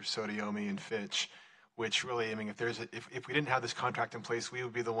place for Sodiomi and Fitch, which really, if we didn't have this contract in place, we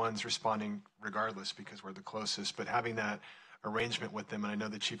would be the ones responding regardless because we're the closest. But having that arrangement with them, and I know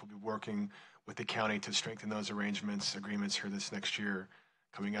the chief will be working with the county to strengthen those agreements here this next year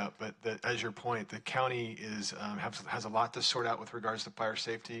coming up. But as your point, the county has a lot to sort out with regards to fire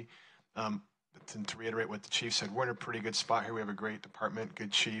safety. To reiterate what the chief said, we're in a pretty good spot here. We have a great department,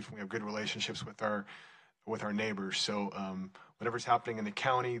 good chief, and we have good relationships with our neighbors. So whatever's happening in the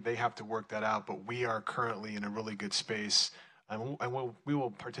county, they have to work that out. But we are currently in a really good space, and we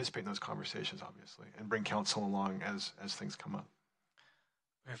will participate in those conversations, obviously, and bring counsel along as things come up.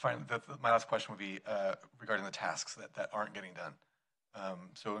 Okay, fine. My last question would be regarding the tasks that aren't getting done.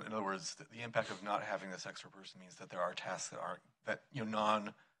 So in other words, the impact of not having this extra person means that there are tasks that aren't,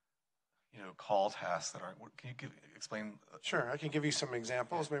 call tasks that aren't. Can you explain? Sure, I can give you some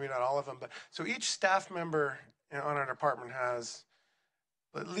examples, maybe not all of them, but so each staff member on our department has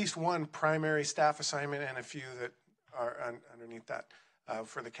at least one primary staff assignment and a few that are underneath that.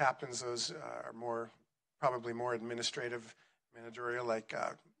 For the captains, those are probably more administrative, managerial, like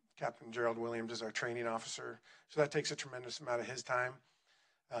Captain Gerald Williams is our training officer. So that takes a tremendous amount of his time.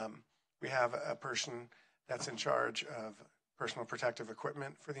 We have a person that's in charge of personal protective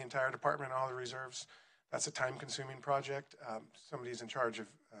equipment for the entire department, all the reserves. That's a time-consuming project. Somebody's in charge of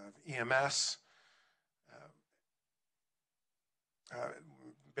EMS,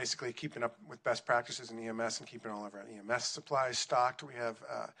 basically keeping up with best practices in EMS and keeping all of our EMS supplies stocked. We have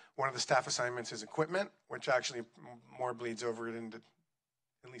one of the staff assignments is equipment, which actually more bleeds over into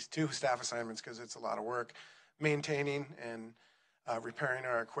at least 2 staff assignments because it's a lot of work. Maintaining and repairing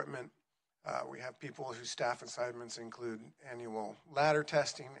our equipment. We have people whose staff assignments include annual ladder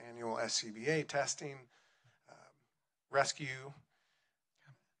testing, annual SCBA testing, rescue.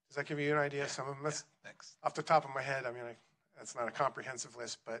 Does that give you an idea? Some of them, Thanks. Off the top of my head, that's not a comprehensive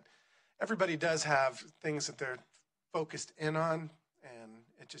list, but everybody does have things that they're focused in on, and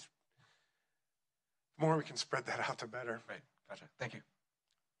the more we can spread that out, the better. Right. Gotcha. Thank you.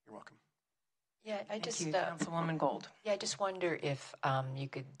 You're welcome. Yeah, Thank you, Councilwoman Gold. Yeah, I just wonder if you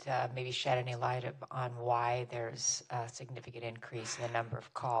could maybe shed any light on why there's a significant increase in the number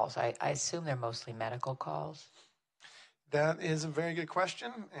of calls. I assume they're mostly medical calls. That is a very good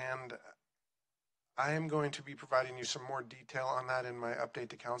question, and I am going to be providing you some more detail on that in my update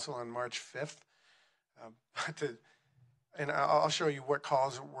to council on March 5th. And I'll show you what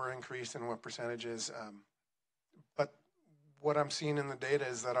calls were increased and what percentages. But what I'm seeing in the data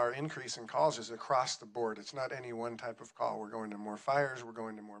is that our increase in calls is across the board. It's not any one type of call. We're going to more fires. We're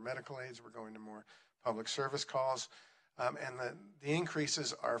going to more medical aids. We're going to more public service calls. And the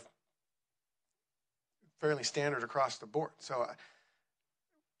increases are fairly standard across the board. So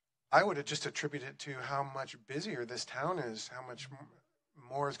I would just attribute it to how much busier this town is, how much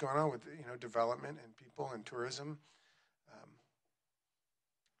more is going on with development and people and tourism.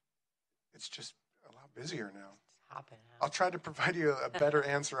 It's just a lot busier now. I'll try to provide you a better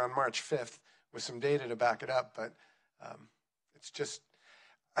answer on March 5th with some data to back it up, but it's just,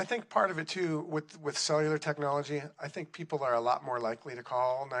 I think part of it too, with cellular technology, I think people are a lot more likely to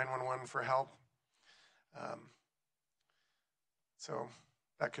call 911 for help. So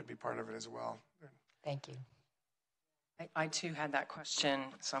that could be part of it as well. Thank you. I too had that question,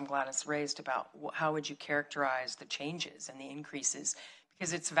 so I'm glad it's raised about how would you characterize the changes and the increases?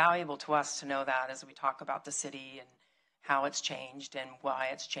 Because it's valuable to us to know that as we talk about the city and how it's changed and why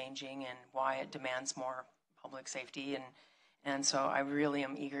it's changing and why it demands more public safety. And so I really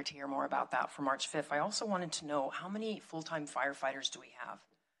am eager to hear more about that for March 5th. I also wanted to know, how many full-time firefighters do we have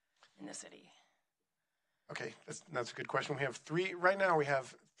in the city? Okay, that's a good question. We have three, right now we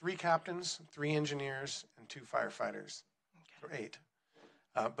have 3 captains, 3 engineers, and 2 firefighters. So 8.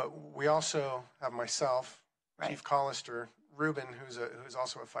 But we also have myself, Right. Chief Collister, Ruben, who's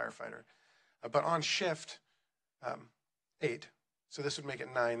also a firefighter. But on shift, 8. So this would make it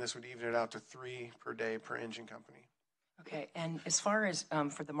 9. This would even it out to 3 per day per engine company. Okay, and as far as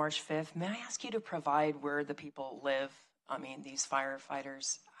for the March 5th, may I ask you to provide where the people live? I mean, these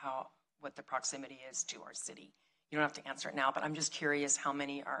firefighters, what the proximity is to our city. You don't have to answer it now, but I'm just curious how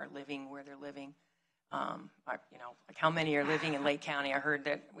many are living where they're living. Like how many are living in Lake County? I heard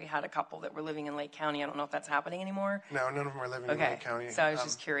that we had a couple that were living in Lake County. I don't know if that's happening anymore. No, none of them are living in Lake County. So I was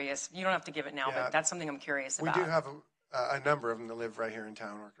just curious. You don't have to give it now, yeah, but that's something I'm curious about. We do have a number of them that live right here in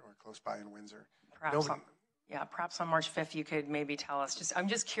town or close by in Windsor. Perhaps on March 5th you could maybe tell us. I'm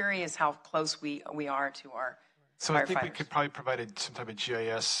just curious how close we are to our So firefighters. I think we could probably provide some type of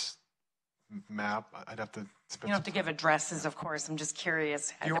GIS map. I'd have to spend You don't have to give addresses, of course. I'm just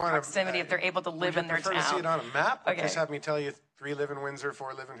curious You the want proximity, if they're able to live in their prefer town. to see it on a map? Or Okay. just have me tell you 3 live in Windsor,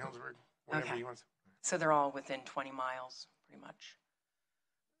 4 live in Healdsburg, whatever Okay. you want. So they're all within 20 miles, pretty much.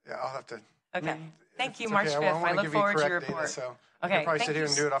 Yeah, I'll have to. Okay. Thank you, It's March okay. 5th. wanna I look give you forward to your correct data, report. so I Okay, can probably thank sit here you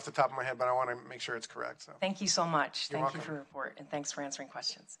and do it off the top of my head, but I want to make sure it's correct. So Thank you so much. You're Thank you welcome. for your report, and thanks for answering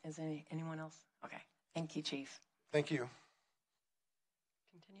questions. Is there anyone else? Okay. Thank you, Chief. thank you.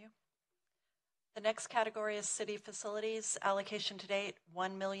 Continue. The next category is city facilities. Allocation to date,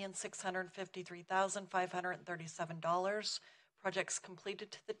 $1,653,537. Projects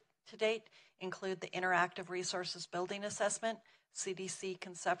completed to date include the Interactive Resources Building Assessment, CDC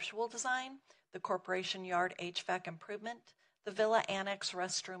Conceptual Design, the Corporation Yard HVAC Improvement, the Villa Annex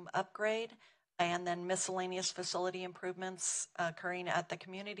Restroom Upgrade, and then miscellaneous facility improvements occurring at the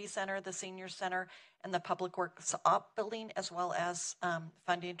Community Center, the Senior Center, and the Public Works Op Building, as well as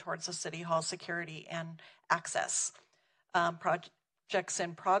funding towards the City Hall security and access. Projects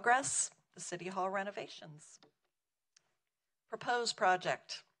in progress, the City Hall renovations. Proposed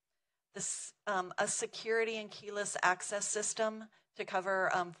project, a security and keyless access system to cover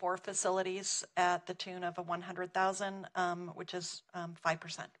 4 facilities at the tune of $100,000, which is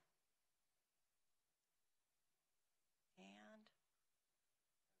 5%. And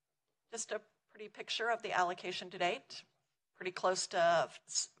just a pretty picture of the allocation to date. Pretty close to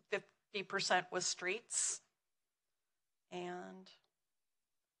 50% with streets. And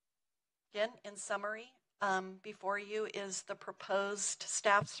again, in summary, before you is the proposed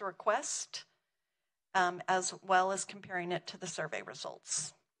staff's request, as well as comparing it to the survey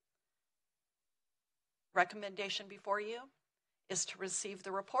results. Recommendation before you is to receive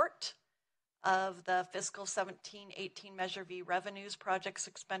the report of the fiscal 17-18 Measure V revenues, projects,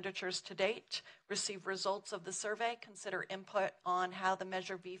 expenditures to date, receive results of the survey, consider input on how the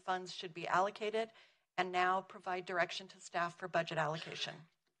Measure V funds should be allocated, and now provide direction to staff for budget allocation.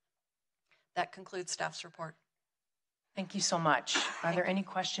 That concludes staff's report. Thank you so much. Are there any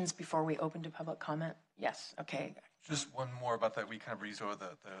questions before we open to public comment? Yes. Okay. Just one more about that. We kind of breezed over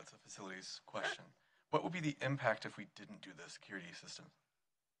the facilities question. What would be the impact if we didn't do the security system?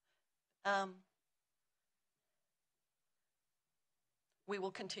 We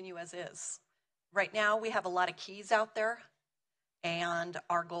will continue as is. Right now, we have a lot of keys out there, and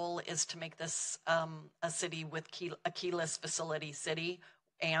our goal is to make this a city with a keyless facility city,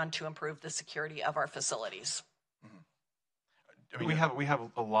 and to improve the security of our facilities. I mean, we have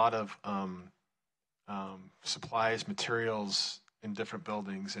a lot of supplies, materials in different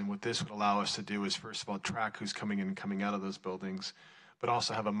buildings, and what this would allow us to do is, first of all, track who's coming in and coming out of those buildings, but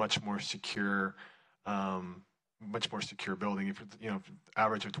also have a much more secure building. If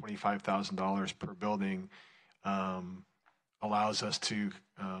average of $25,000 per building allows us to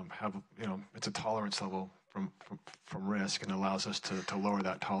have it's a tolerance level from risk, and allows us to lower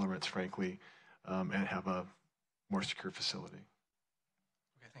that tolerance, frankly, and have a more secure facility.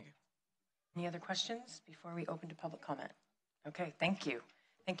 Okay, thank you. Any other questions before we open to public comment? Okay, thank you.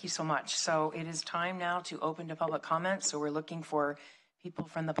 Thank you so much. So it is time now to open to public comment. So we're looking for people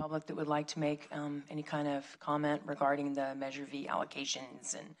from the public that would like to make any kind of comment regarding the Measure V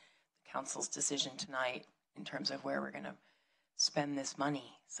allocations and the council's decision tonight in terms of where we're going to spend this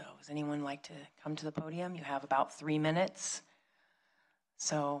money. So does anyone like to come to the podium? You have about 3 minutes.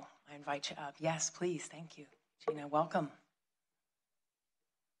 So I invite you up. Yes, please. Thank you. Gina, welcome.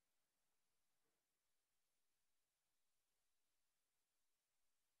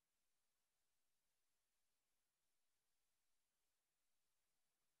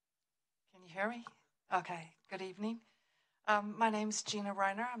 Can you hear me? Okay, good evening. My name's Gina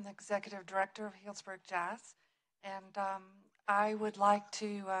Reiner. I'm the Executive Director of Healdsburg Jazz. And I would like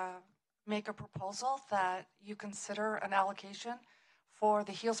to make a proposal that you consider an allocation for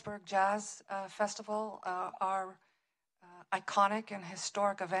the Healdsburg Jazz Festival, our iconic and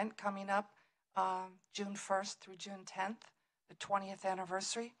historic event coming up June 1st through June 10th, the 20th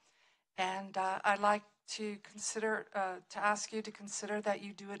anniversary. And I'd like to consider, to ask you to consider that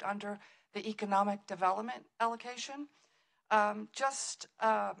you do it under the economic development allocation. Just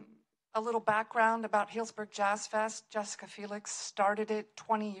a little background about Healdsburg Jazz Fest. Jessica Felix started it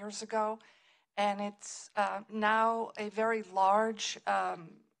 20 years ago, and it's now a very large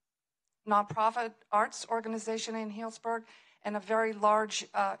nonprofit arts organization in Healdsburg and a very large,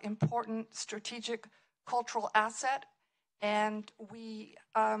 important strategic cultural asset. And we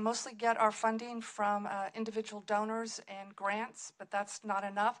mostly get our funding from individual donors and grants, but that's not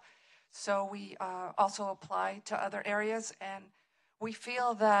enough. So we also apply to other areas, and we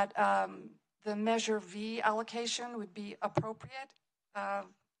feel that the Measure V allocation would be appropriate.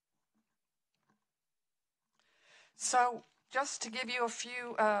 So just to give you a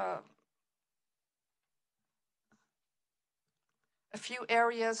few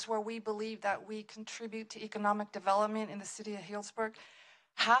areas where we believe that we contribute to economic development in the city of Healdsburg.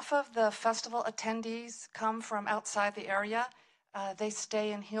 Half of the festival attendees come from outside the area. They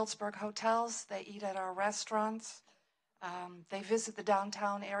stay in Healdsburg hotels, they eat at our restaurants, they visit the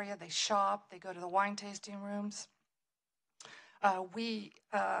downtown area, they shop, they go to the wine tasting rooms. We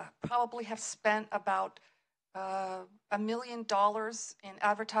probably have spent about $1 million in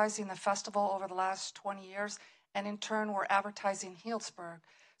advertising the festival over the last 20 years, and in turn we're advertising Healdsburg.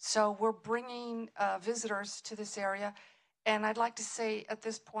 So we're bringing visitors to this area. And I'd like to say at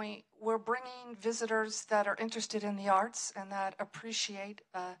this point, we're bringing visitors that are interested in the arts and that appreciate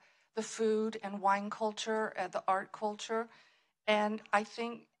the food and wine culture, the art culture. And I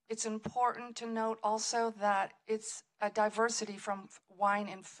think it's important to note also that it's a diversity from wine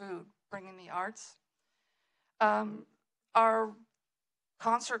and food, bringing the arts. Our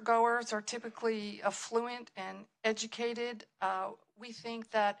concert goers are typically affluent and educated. We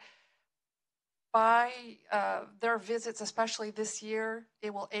think that by their visits, especially this year,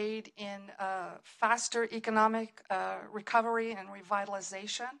 it will aid in faster economic recovery and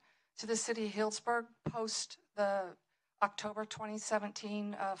revitalization to the city of Healdsburg post the October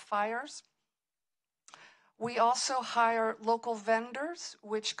 2017 fires. We also hire local vendors,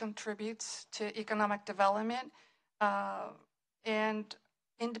 which contributes to economic development, and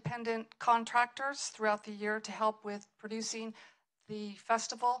independent contractors throughout the year to help with producing the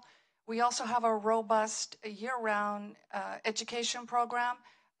festival. We also have a robust year-round education program.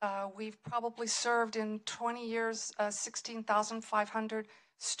 We've probably served in 20 years 16,500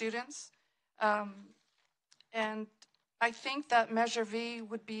 students. And I think that Measure V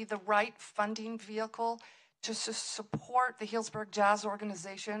would be the right funding vehicle to support the Healdsburg Jazz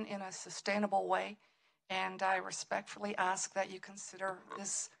Organization in a sustainable way. And I respectfully ask that you consider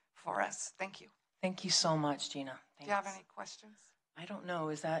this for us. Thank you. Thank you so much, Gina. Thanks. Do you have any questions? I don't know.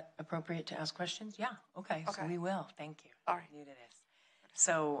 Is that appropriate to ask questions? Yeah. Okay. So we will. Thank you. All right. It is.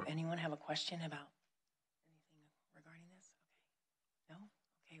 So anyone have a question about anything regarding this? Okay. No?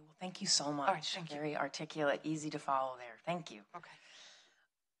 Okay. Well, thank you so much. All right, thank you. Very articulate, easy to follow there. Thank you. Okay.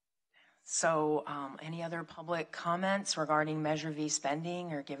 So any other public comments regarding Measure V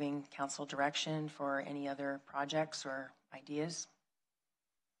spending or giving council direction for any other projects or ideas?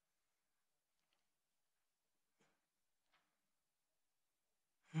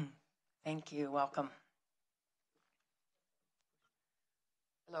 Thank you. Welcome.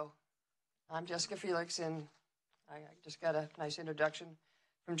 Hello, I'm Jessica Felix, and I just got a nice introduction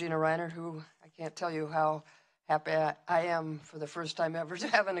from Gina Reiner, who I can't tell you how happy I am for the first time ever to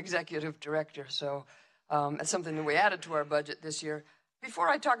have an executive director. So it's something that we added to our budget this year. Before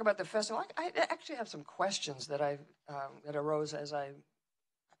I talk about the festival, I actually have some questions that that arose as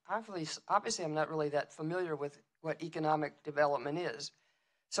obviously I'm not really that familiar with what economic development is.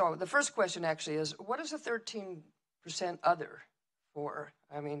 So the first question actually is, what is the 13% other for?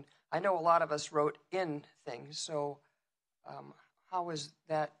 I mean, I know a lot of us wrote in things, so how is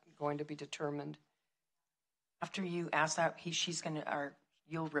that going to be determined? After you ask that, she's going to, or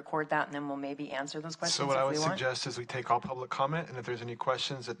you'll record that, and then we'll maybe answer those questions. So what I would if we want. suggest is we take all public comment, and if there's any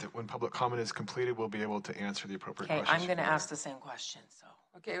questions, when public comment is completed, we'll be able to answer the appropriate Okay, questions. I'm going to ask the same question, so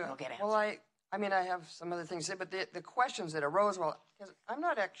Okay, it'll get answered. well, I mean, I have some other things to say, but the questions that arose, well, because I'm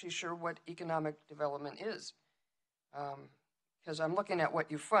not actually sure what economic development is. Because I'm looking at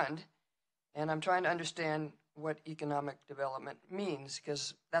what you fund, and I'm trying to understand what economic development means,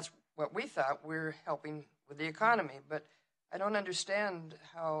 because that's what we thought we're helping with the economy. But I don't understand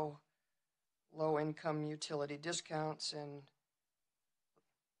how low-income utility discounts and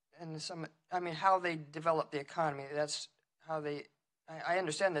how they develop the economy. That's how I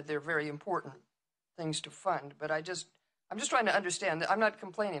understand that they're very important things to fund, but I'm just trying to understand. I'm not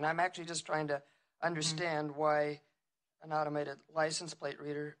complaining. I'm actually just trying to understand why an automated license plate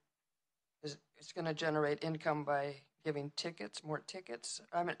reader is going to generate income by giving more tickets.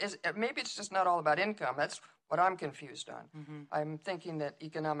 I mean, maybe it's just not all about income. That's what I'm confused on. I'm thinking that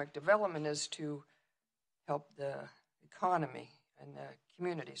economic development is to help the economy and the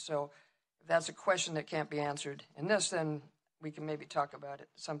community. So if that's a question that can't be answered in this, then we can maybe talk about it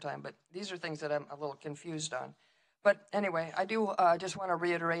sometime. But these are things that I'm a little confused on. But anyway, I do just want to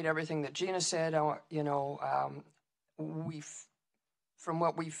reiterate everything that Gina said. From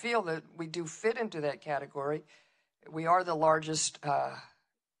what we feel that we do fit into that category. We are the largest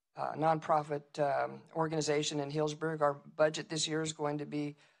nonprofit organization in Healdsburg. Our budget this year is going to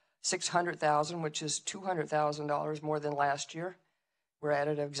be $600,000, which is $200,000 more than last year. We're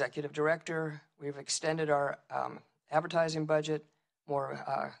added an executive director. We've extended our advertising budget,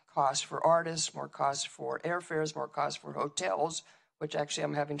 more costs for artists, more costs for airfares, more costs for hotels, which actually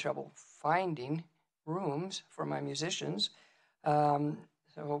I'm having trouble finding rooms for my musicians.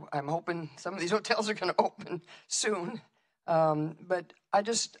 So I'm hoping some of these hotels are going to open soon. But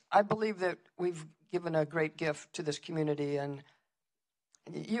I believe that we've given a great gift to this community, and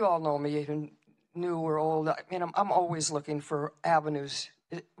you all know me, even new or old. I mean, I'm always looking for avenues.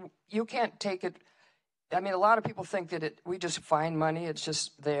 You can't take it. I mean, a lot of people think that we just find money. It's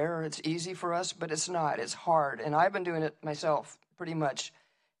just there. It's easy for us, but it's not. It's hard. And I've been doing it myself pretty much.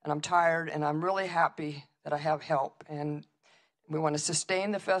 And I'm tired, and I'm really happy that I have help. And we want to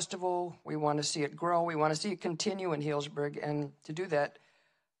sustain the festival. We want to see it grow. We want to see it continue in Healdsburg. And to do that,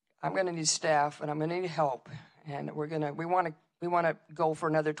 I'm going to need staff, and I'm going to need help. And we want to go for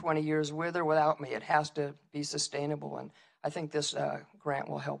another 20 years with or without me. It has to be sustainable. And I think this grant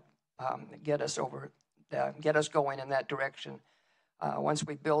will help get us going in that direction. Once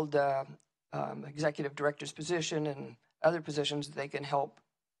we build executive director's position and other positions, they can help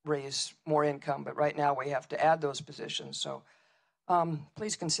raise more income. But right now we have to add those positions. So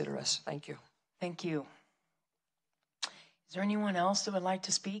please consider us. Thank you. Thank you. Is there anyone else that would like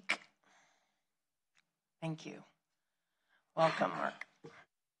to speak? Thank you. Welcome, Mark.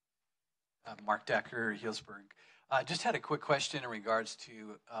 Mark Decker, Healdsburg. Just had a quick question in regards to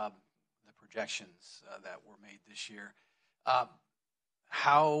the projections that were made this year.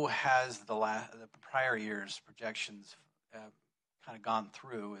 How has the prior year's projections kind of gone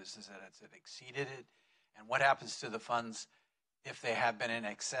through? Has it exceeded it? And what happens to the funds if they have been in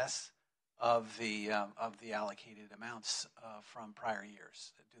excess of the allocated amounts from prior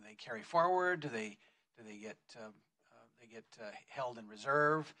years? Do they carry forward? Do they get held in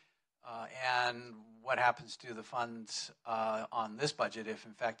reserve? And what happens to the funds on this budget if,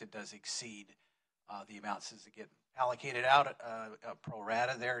 in fact, it does exceed the amounts? Does it get allocated out pro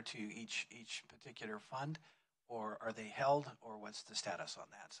rata there to each particular fund, or are they held, or what's the status on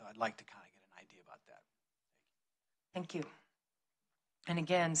that? So I'd like to kind of get an idea about that. Thank you. And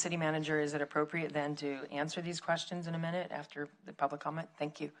again, City Manager, is it appropriate then to answer these questions in a minute after the public comment?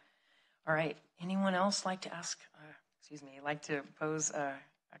 Thank you. All right. Anyone else like to like to pose a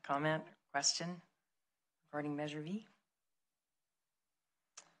comment, question regarding Measure V?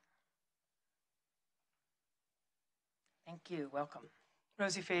 Thank you. Welcome.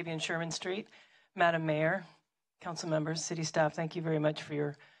 Rosie Fabian, Sherman Street. Madam Mayor, council members, city staff, thank you very much for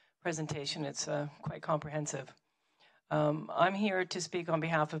your presentation. It's quite comprehensive. I'm here to speak on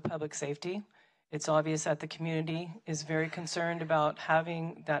behalf of public safety. It's obvious that the community is very concerned about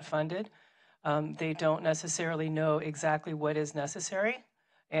having that funded. They don't necessarily know exactly what is necessary,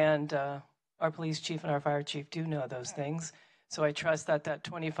 and our police chief and our fire chief do know those things. So I trust that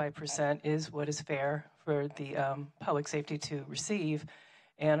 25% is what is fair for the public safety to receive.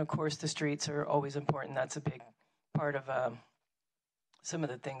 And of course, the streets are always important. That's a big part of some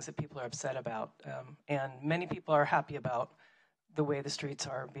of the things that people are upset about. And many people are happy about the way the streets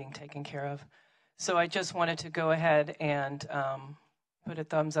are being taken care of. So I just wanted to go ahead and put a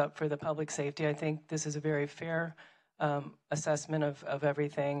thumbs up for the public safety. I think this is a very fair assessment of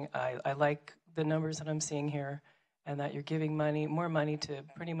everything. I like the numbers that I'm seeing here, and that you're giving more money to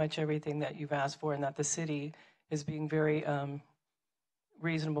pretty much everything that you've asked for, and that the city is being very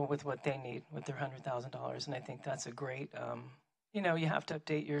reasonable with what they need with their $100,000. And I think that's a great, you have to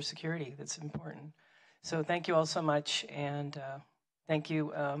update your security. That's important. So thank you all so much. And thank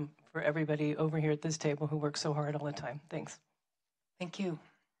you for everybody over here at this table who works so hard all the time. Thanks. Thank you.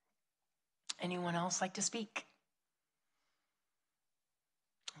 Anyone else like to speak?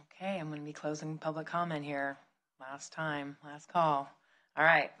 Okay, I'm going to be closing public comment here. Last call. All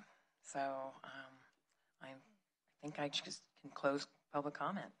right. So I think I just can close public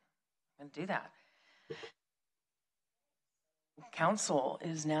comment. I'm going to do that. Council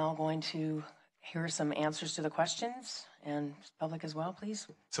is now going to hear some answers to the questions, and public as well, please.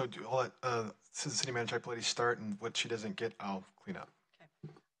 So I'll let City Manager Ippoliti start, and what she doesn't get, I'll clean up.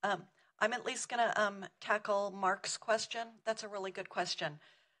 Okay. I'm at least going to tackle Mark's question. That's a really good question.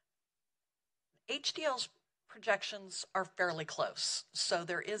 HDL's projections are fairly close. So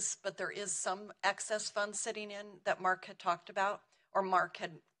there is some excess funds sitting in that Mark had talked about, or Mark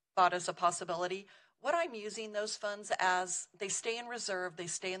had thought as a possibility. What I'm using those funds as, they stay in reserve, they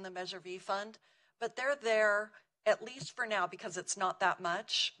stay in the Measure V fund, but they're there at least for now because it's not that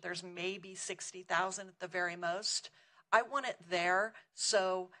much. There's maybe 60,000 at the very most. I want it there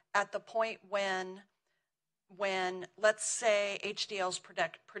so at the point when let's say HDL's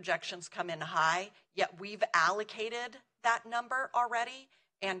projections come in high, yet we've allocated that number already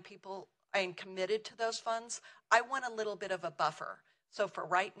and people and committed to those funds, I want a little bit of a buffer. So for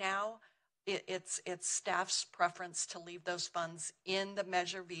right now, it's staff's preference to leave those funds in the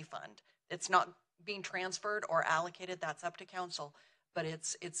Measure V fund. It's not being transferred or allocated, that's up to council, but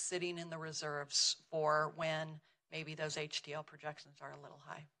it's sitting in the reserves for when maybe those HDL projections are a little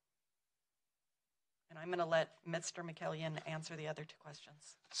high. And I'm going to let Mr. McKellion answer the other two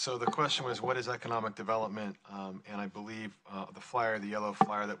questions. So the question was, what is economic development? And I believe the yellow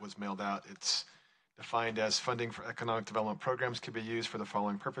flyer that was mailed out, it's defined as funding for economic development programs can be used for the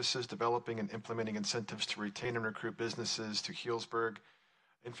following purposes: developing and implementing incentives to retain and recruit businesses to Healdsburg,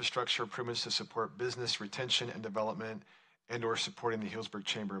 infrastructure improvements to support business retention and development, and or supporting the Healdsburg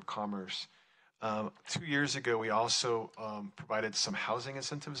Chamber of Commerce. 2 years ago, we also provided some housing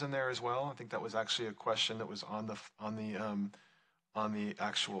incentives in there as well. I think that was actually a question that was on the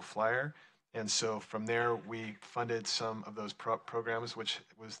actual flyer. And so from there, we funded some of those programs, which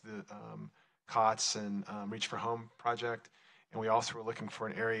was the COTS and Reach for Home project. And we also were looking for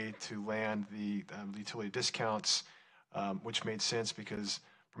an area to land the utility discounts, which made sense because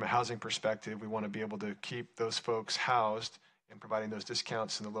from a housing perspective, we want to be able to keep those folks housed and providing those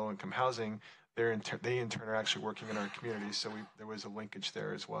discounts in the low-income housing. They in turn are actually working in our community, so there was a linkage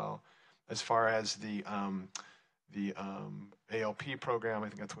there as well. As far as the ALP program, I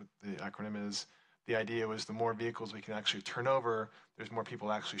think that's what the acronym is. The idea was the more vehicles we can actually turn over, there's more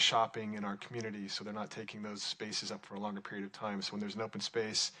people actually shopping in our community, so they're not taking those spaces up for a longer period of time. So when there's an open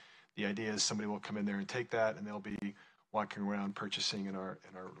space, the idea is somebody will come in there and take that, and they'll be walking around purchasing in our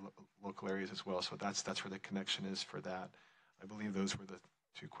local areas as well. So that's where the connection is for that. I believe those were the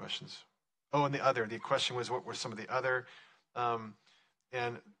two questions. Oh, and the question was, what were some of the other,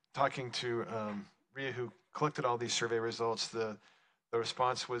 and talking to Rhea, who collected all these survey results, the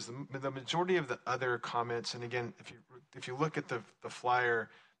response was the majority of the other comments, and again, if you look at the flyer,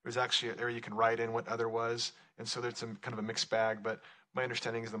 there's actually an area you can write in what other was, and so there's some kind of a mixed bag, but my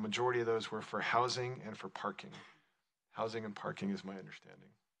understanding is the majority of those were for housing and for parking. Housing and parking is my understanding.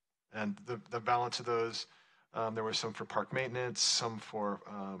 And the balance of those, there was some for park maintenance, some for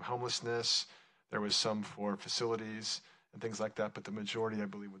homelessness, there was some for facilities and things like that, but the majority, I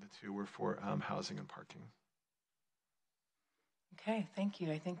believe, of the two were for housing and parking. Okay, thank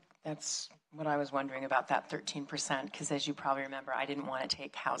you. I think that's what I was wondering about that 13%, because as you probably remember, I didn't want to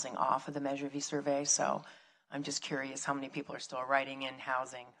take housing off of the Measure V survey, so I'm just curious how many people are still writing in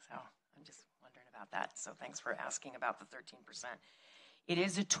housing, so I'm just wondering about that. So thanks for asking about the 13%. It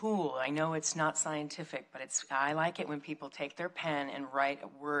is a tool. I know it's not scientific, but I like it when people take their pen and write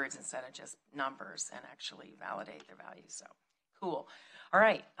words instead of just numbers and actually validate their values. So cool. All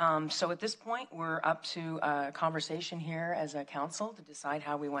right. So at this point, we're up to a conversation here as a council to decide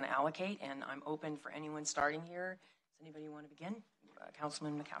how we want to allocate, and I'm open for anyone starting here. Does anybody want to begin?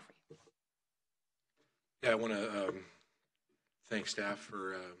 Councilman McCaffrey. Yeah, I want to thank staff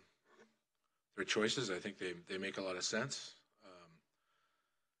for their choices. I think they make a lot of sense.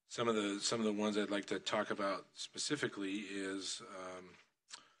 Some of the ones I'd like to talk about specifically is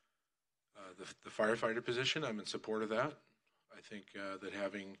the firefighter position. I'm in support of that. I think that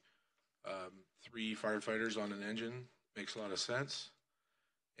having 3 firefighters on an engine makes a lot of sense.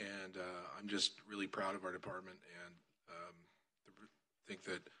 And I'm just really proud of our department, and think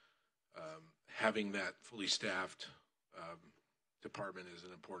that having that fully staffed department is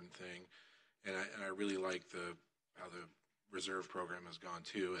an important thing. And I really like how the reserve program has gone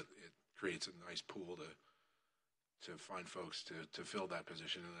too. It creates a nice pool to find folks to fill that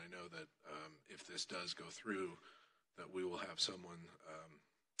position. And I know that if this does go through, that we will have someone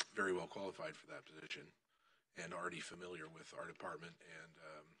very well qualified for that position and already familiar with our department and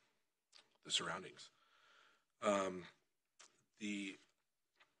the surroundings.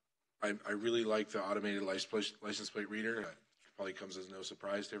 I really like the automated license plate reader. It probably comes as no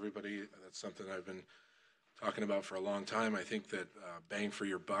surprise to everybody. That's something I've been talking about for a long time. I think that bang for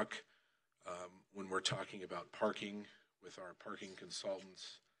your buck, when we're talking about parking with our parking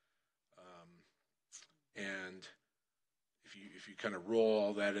consultants, and if you kind of roll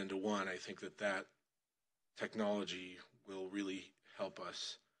all that into one, I think that technology will really help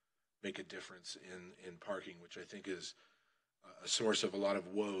us make a difference in parking, which I think is a source of a lot of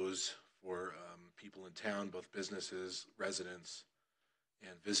woes for people in town, both businesses, residents,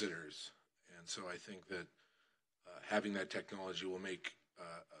 and visitors. And so I think that having that technology will make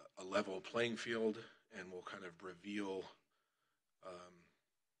a level playing field and will kind of reveal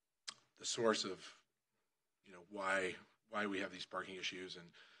the source of why we have these parking issues, and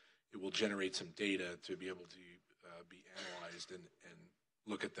it will generate some data to be able to be analyzed and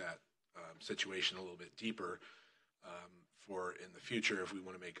look at that situation a little bit deeper for in the future if we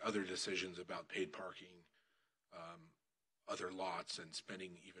want to make other decisions about paid parking, other lots, and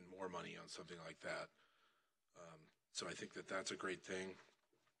spending even more money on something like that. So I think that that's a great thing.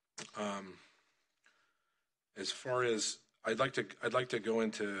 As far as I'd like to go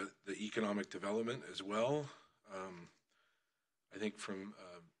into the economic development as well. I think from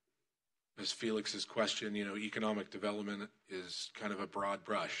Ms. Felix's question, economic development is kind of a broad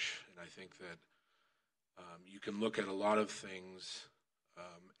brush, and I think that you can look at a lot of things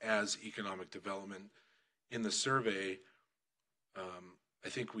as economic development. In the survey, I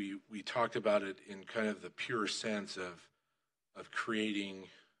think we talked about it in kind of the pure sense of creating,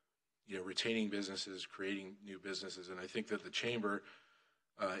 retaining businesses, creating new businesses, and I think that the chamber,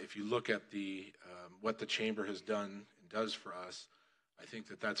 if you look at what the chamber has done and does for us, I think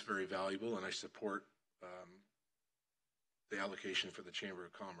that that's very valuable, and I support the allocation for the Chamber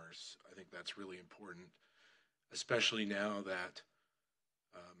of Commerce. I think that's really important, especially now that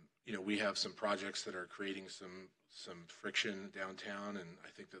we have some projects that are creating some friction downtown, and I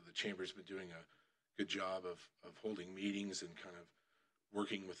think that the Chamber's been doing a good job of holding meetings and kind of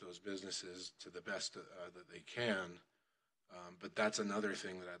working with those businesses to the best that they can. But that's another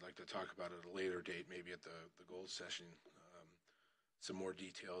thing that I'd like to talk about at a later date, maybe at the gold session, some more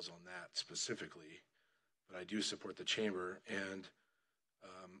details on that specifically. But I do support the chamber, and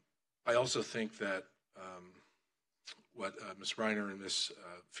I also think that what Ms. Reiner and Ms.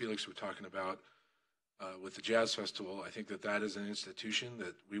 Felix were talking about with the Jazz Festival, I think that is an institution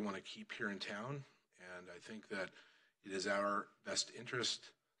that we want to keep here in town, and I think that it is our best interest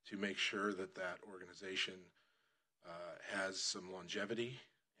to make sure that organization has some longevity,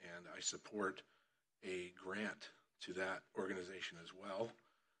 and I support a grant to that organization as well.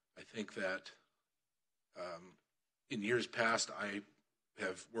 I think that in years past, I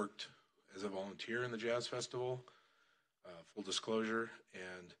have worked as a volunteer in the Jazz Festival, full disclosure,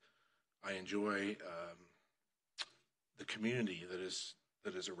 and I enjoy the community that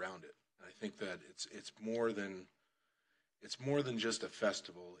is around it. And I think that it's more than just a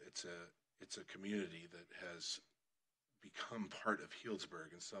festival. It's a community that has become part of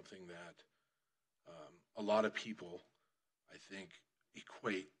Healdsburg, and something that a lot of people, I think,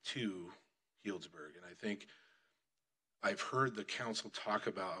 equate to Healdsburg. And I think I've heard the council talk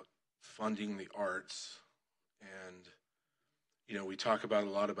about funding the arts, and we talk about a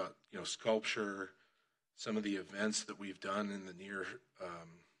lot about sculpture, some of the events that we've done in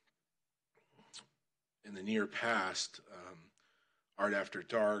the near past, Art After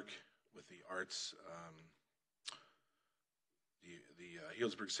Dark with the arts, the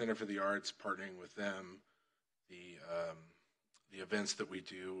Healdsburg Center for the Arts, partnering with them, the events that we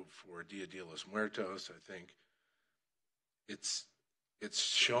do for Dia de los Muertos. I think it's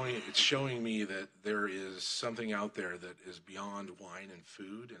showing me that there is something out there that is beyond wine and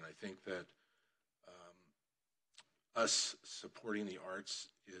food, and I think that us supporting the arts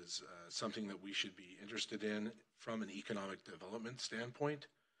is something that we should be interested in from an economic development standpoint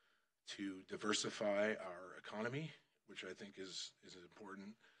to diversify our economy, which I think is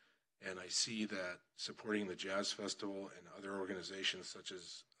important. And I see that supporting the Jazz Festival and other organizations such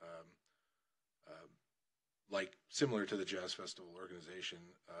as like similar to the Jazz Festival organization,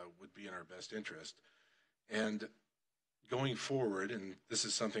 would be in our best interest. And going forward, and this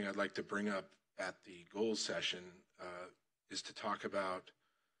is something I'd like to bring up at the goals session, is to talk about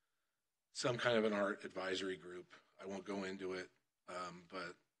some kind of an art advisory group. I won't go into it,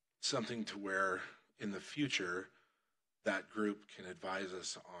 but something to where in the future that group can advise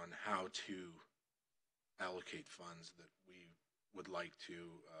us on how to allocate funds that we would like to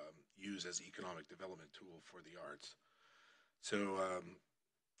use as economic development tool for the arts. So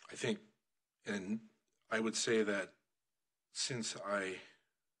I think, and I would say that since I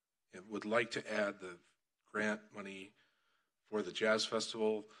would like to add the grant money for the Jazz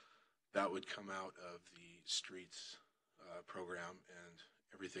Festival, that would come out of the Streets program, and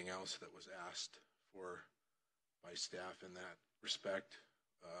everything else that was asked for by staff in that respect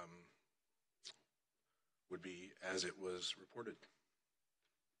would be as it was reported.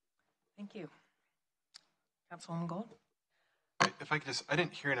 Thank you. Councilwoman Gold? If I could just, I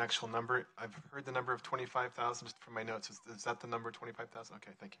didn't hear an actual number. I've heard the number of 25,000 just from my notes. Is that the number, 25,000?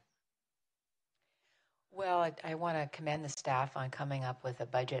 Okay, thank you. Well, I want to commend the staff on coming up with a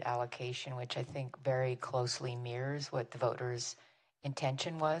budget allocation, which I think very closely mirrors what the voters'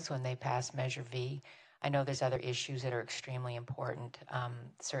 intention was when they passed Measure V. I know there's other issues that are extremely important.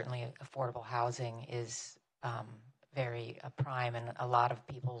 Certainly, affordable housing is very prime in a lot of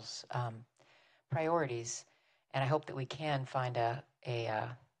people's priorities. And I hope that we can find a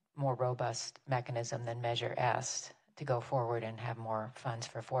more robust mechanism than Measure S to go forward and have more funds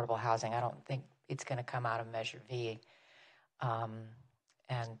for affordable housing. I don't think it's going to come out of Measure V.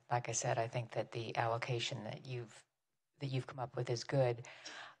 And like I said, I think that the allocation that you've come up with is good.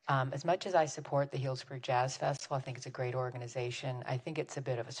 As much as I support the Healdsburg Jazz Festival, I think it's a great organization. I think it's a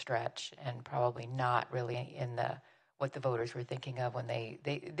bit of a stretch and probably not really in what the voters were thinking of when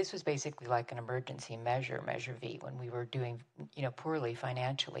this was basically like an emergency measure, Measure V, when we were doing poorly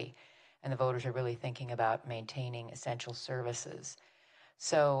financially, and the voters are really thinking about maintaining essential services.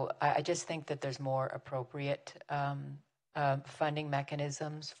 So I just think that there's more appropriate funding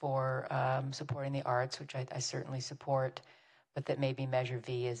mechanisms for supporting the arts, which I certainly support, but that maybe Measure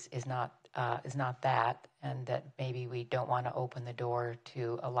V is not that, and that maybe we don't want to open the door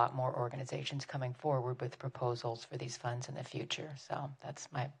to a lot more organizations coming forward with proposals for these funds in the future. So that's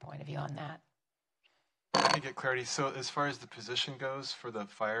my point of view on that. Let me get clarity. So as far as the position goes for the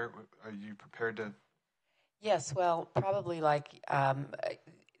fire, are you prepared to? Yes, well, probably like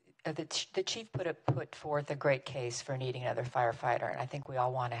the chief put forth a great case for needing another firefighter, and I think we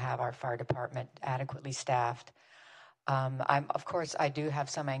all want to have our fire department adequately staffed. Of course, I do have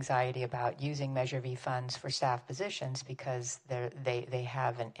some anxiety about using Measure V funds for staff positions because they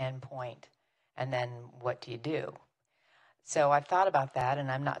have an end point, and then what do you do? So I've thought about that,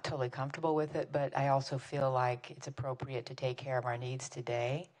 and I'm not totally comfortable with it, but I also feel like it's appropriate to take care of our needs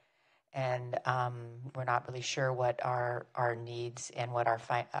today, and we're not really sure what our needs and what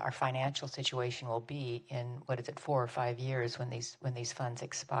our financial situation will be in 4 or 5 years when these funds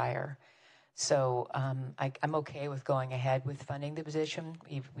expire. So I'm okay with going ahead with funding the position.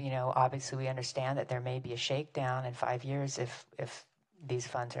 Obviously we understand that there may be a shakedown in 5 years if these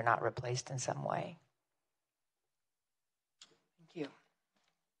funds are not replaced in some way. Thank you.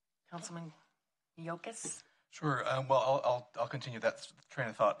 Councilman Yokis? Sure. Well, I'll continue that train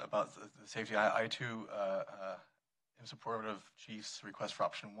of thought about the safety. I too am supportive of Chief's request for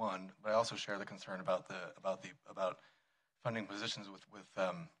option 1, but I also share the concern about funding positions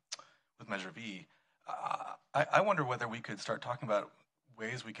with Measure V. I wonder whether we could start talking about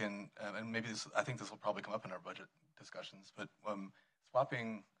ways we can, and maybe I think this will probably come up in our budget discussions, but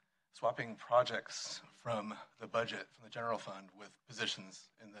swapping projects from the budget, from the general fund, with positions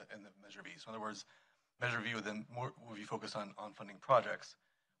in the Measure V. So in other words, Measure V would then would be focused on funding projects,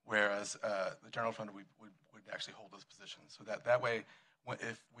 whereas the general fund would actually hold those positions. So that way,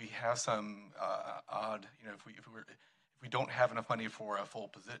 if we have some odd, if we don't have enough money for a full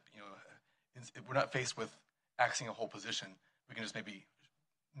position, if we're not faced with axing a whole position, we can just maybe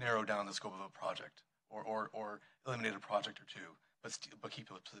narrow down the scope of a project or eliminate a project or two, but keep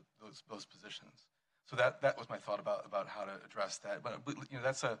those positions. So that was my thought about how to address that. But I think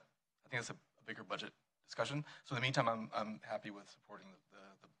that's a bigger budget discussion. So in the meantime, I'm happy with supporting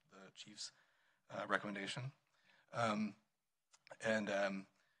the chief's recommendation.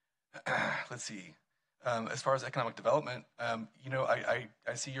 Let's see. As far as economic development, I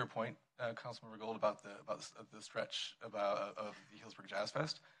see your point, Councilmember Gold, about the stretch of the Healdsburg Jazz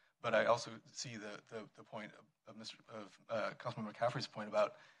Fest, but I also see the point of Councilmember McCaffrey's point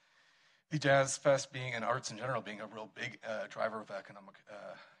about the Jazz Fest being, and arts in general, being a real big driver of economic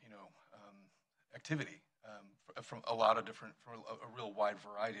activity from a lot of different, from a real wide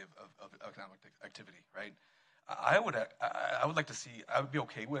variety of economic activity, right? I would like to see. I would be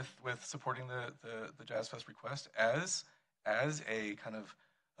okay with supporting the Jazz Fest request as a kind of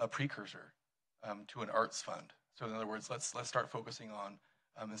a precursor to an arts fund. So in other words, let's start focusing on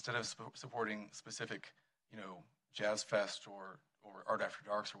instead of supporting specific, Jazz Fest or Art After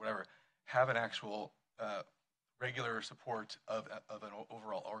Darks or whatever, have an actual regular support of an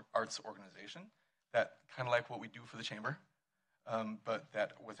overall arts organization that kind of like what we do for the chamber. But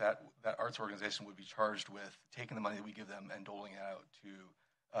that arts organization would be charged with taking the money that we give them and doling it out to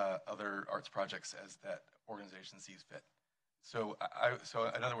other arts projects as that organization sees fit. So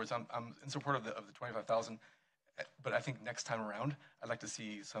in other words, I'm in support of the 25,000, but I think next time around, I'd like to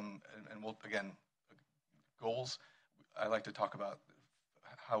see some, and we'll again goals. I'd like to talk about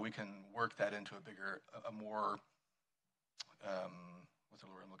how we can work that into a more what's the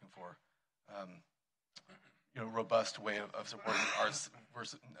word I'm looking for? Robust way of supporting arts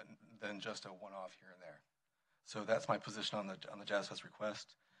versus than just a one-off here and there. So that's my position on the Jazz Fest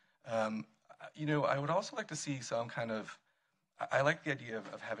request. I would also like to see some kind of. I like the idea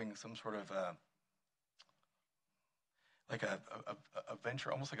of having some sort of like a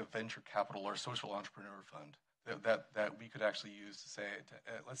venture, almost like a venture capital or social entrepreneur fund that we could actually use to say,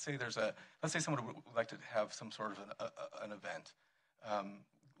 let's say someone would like to have some sort of an event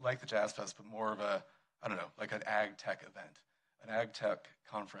like the Jazz Fest, but more of like an ag tech event, an ag tech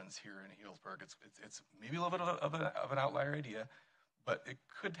conference here in Healdsburg. It's maybe a little bit of an outlier idea, but it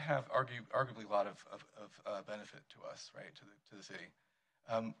could have arguably a lot of benefit to us, right, to the city.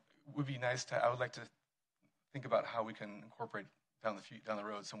 Would be nice to. I would like to think about how we can incorporate down the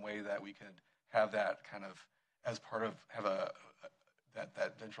road some way that we could have that kind of as part of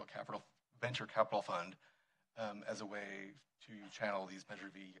that venture capital fund as a way to channel these Measure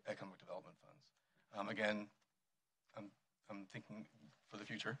V economic development funds. Again, I'm thinking for the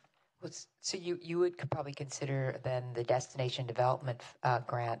future. So you would probably consider then the destination development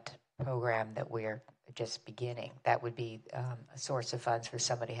grant program that we're just beginning. That would be a source of funds for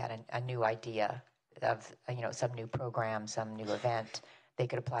somebody who had a new idea of some new program, some new event. They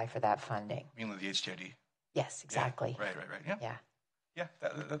could apply for that funding. You mean the HTID? Yes, exactly. Yeah, right. Yeah.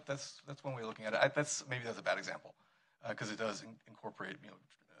 That's one way of looking at it. That's a bad example because it does incorporate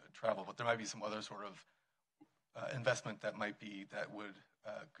travel, but there might be some other sort of investment that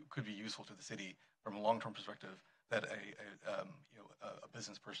could be useful to the city from a long-term perspective that a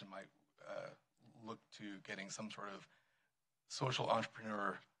business person might look to getting some sort of social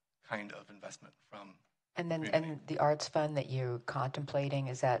entrepreneur kind of investment from. And then community. and the arts fund that you're contemplating,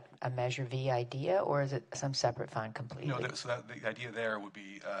 is that a Measure V idea or is it some separate fund completely? No, the idea there would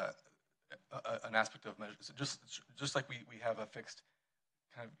be an aspect of Measure. So just like we have a fixed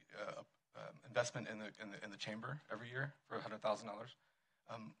kind of investment in the chamber every year for $100,000.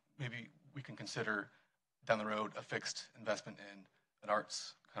 Maybe we can consider down the road a fixed investment in an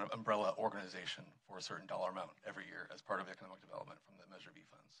arts kind of umbrella organization for a certain dollar amount every year as part of economic development from the Measure V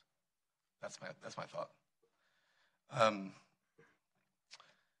funds. That's my thought.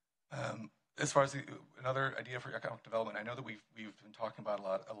 As far as another idea for economic development, I know that we've been talking about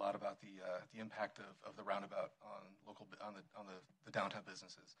a lot about the impact of the roundabout on the downtown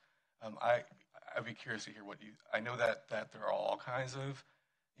businesses. I'd be curious to hear what you. I know that there are all kinds of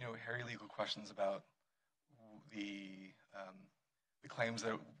hairy legal questions about the claims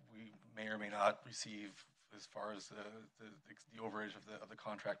that we may or may not receive as far as the overage of the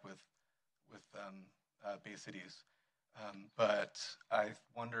contract with Bay Cities. But I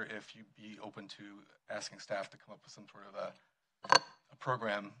wonder if you'd be open to asking staff to come up with some sort of a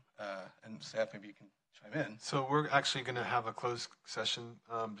program, and staff maybe you can chime in. So we're actually going to have a closed session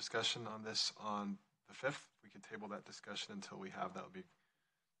discussion on this on the 5th. We could table that discussion until we have that.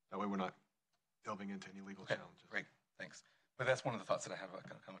 That way we're not delving into any legal challenges. Great, thanks. But that's one of the thoughts that I have about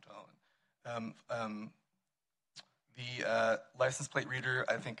economic development. The license plate reader,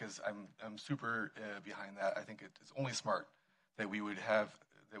 I think I'm super behind that. I think it's only smart that we would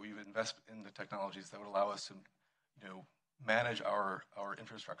invest in the technologies that would allow us to, manage our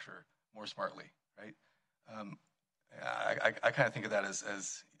infrastructure more smartly, right? I kind of think of that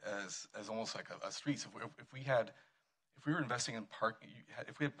as almost like a streets. If we were investing in parking,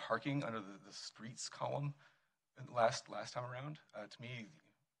 if we had parking under the streets column last time around, to me,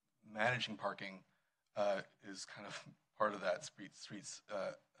 managing parking is kind of part of that streets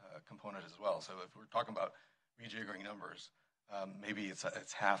component as well. So if we're talking about rejiggering numbers, maybe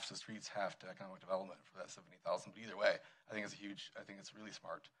it's half to streets, half to economic development for that 70,000. But either way, I think it's really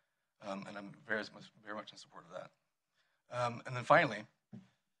smart, and I'm very much in support of that. And then finally,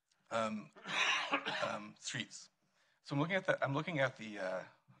 streets. So I'm looking at the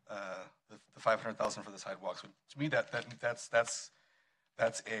 $500,000 for the sidewalks. To me, that's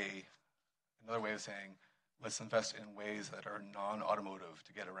another way of saying let's invest in ways that are non-automotive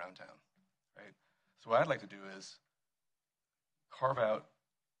to get around town, right? So what I'd like to do is carve out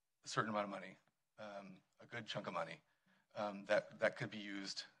a certain amount of money, a good chunk of money that could be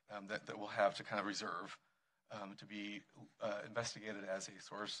used, that we'll have to kind of reserve to be investigated as a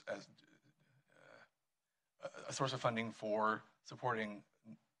source of funding for supporting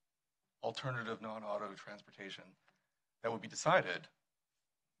alternative non-auto transportation that would be decided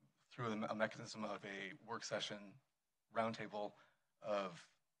through a mechanism of a work session roundtable of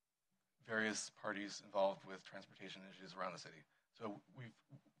various parties involved with transportation issues around the city. So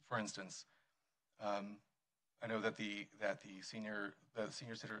for instance, I know that the Senior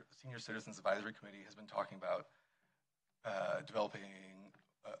Citizens Advisory Committee has been talking about developing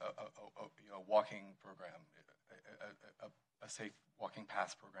a walking program, a safe walking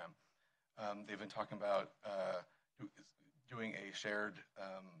paths program. They've been talking about doing a shared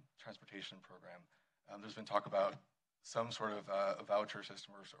transportation program. There's been talk about some sort of a voucher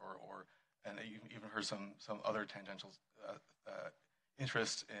system and you even heard some other tangential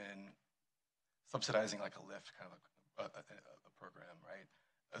interest in subsidizing like a Lyft kind of a program, right?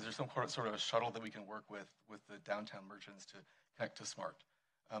 There's some sort of a shuttle that we can work with the downtown merchants to connect to SMART.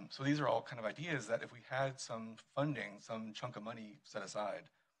 So these are all kind of ideas that if we had some funding, some chunk of money set aside,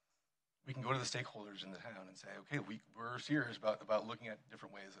 we can go to the stakeholders in the town and say, okay, we're serious about looking at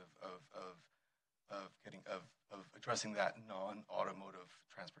different ways of addressing that non-automotive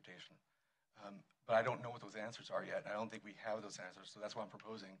transportation. But I don't know what those answers are yet. I don't think we have those answers, so that's why I'm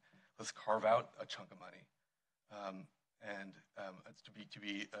proposing let's carve out a chunk of money, and it's to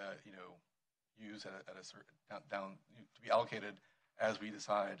be used at a certain to be allocated as we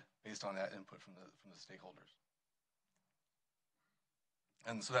decide based on that input from the stakeholders.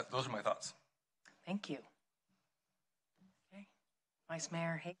 And so those are my thoughts. Thank you. Okay, Vice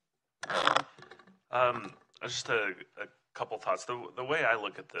Mayor Hay. Just a couple thoughts. The way I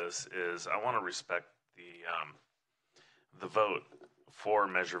look at this is I want to respect the vote for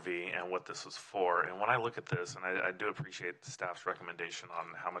Measure V and what this was for. And when I look at this, and I do appreciate the staff's recommendation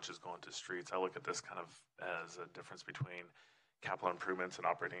on how much is going to streets, I look at this kind of as a difference between capital improvements and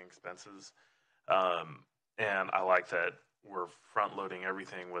operating expenses. And I like that we're front loading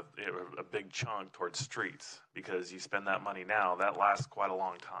everything with a big chunk towards streets, because you spend that money now, that lasts quite a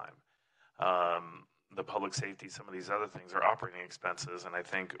long time. The public safety, some of these other things are operating expenses, and I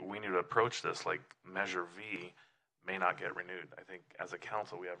think we need to approach this like Measure V may not get renewed. I think as a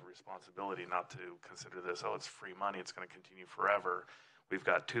council, we have a responsibility not to consider this, it's free money, it's going to continue forever. We've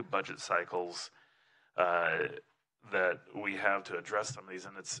got 2 budget cycles that we have to address some of these,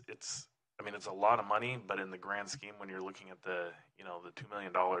 and it's a lot of money, but in the grand scheme, when you're looking at the $2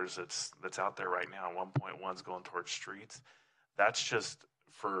 million that's out there right now, 1.1 is going towards streets. That's just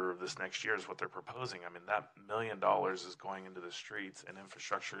for this next year is what they're proposing. That $1 million is going into the streets and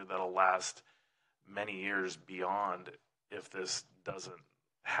infrastructure that'll last many years beyond if this doesn't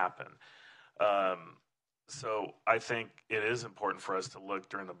happen. So I think it is important for us to look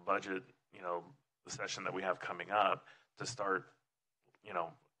during the budget, the session that we have coming up, to start,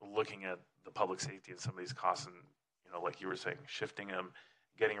 looking at the public safety and some of these costs and, like you were saying, shifting them,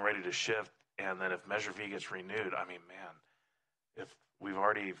 getting ready to shift. And then if Measure V gets renewed, if we've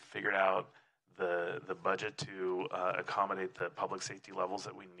already figured out the budget to accommodate the public safety levels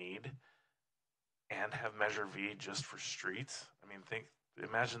that we need and have Measure V just for streets,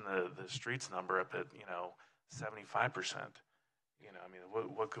 imagine the streets number up at, 75%.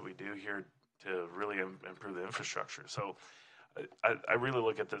 What could we do here to really improve the infrastructure? So I really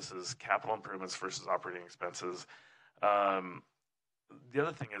look at this as capital improvements versus operating expenses. The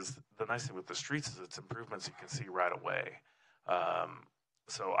other thing is, the nice thing with the streets is it's improvements you can see right away.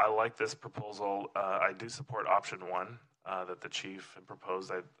 So I like this proposal. I do support option 1 that the chief had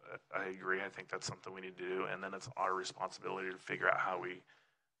proposed. I agree. I think that's something we need to do. And then it's our responsibility to figure out how we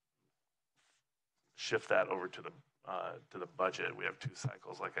shift that over to the budget. We have 2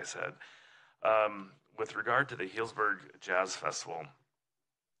 cycles, like I said. With regard to the Healdsburg Jazz Festival,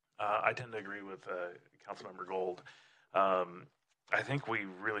 I tend to agree with Councilmember Gold. I think we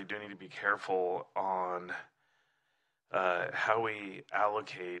really do need to be careful on how we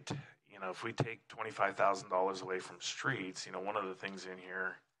allocate. If we take $25,000 away from streets, one of the things in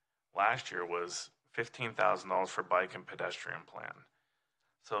here last year was $15,000 for bike and pedestrian plan.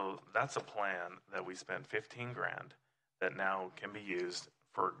 So that's a plan that we spent $15,000 that now can be used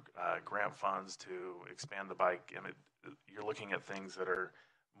for grant funds to expand the bike. And you're looking at things that are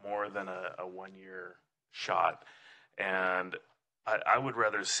more than a 1 year shot. And I would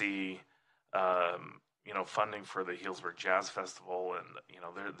rather see, funding for the Healdsburg Jazz Festival. And,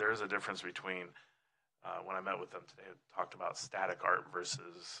 there's a difference between, when I met with them today, I talked about static art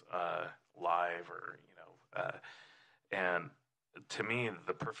versus live and to me,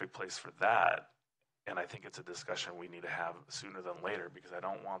 the perfect place for that, and I think it's a discussion we need to have sooner than later, because I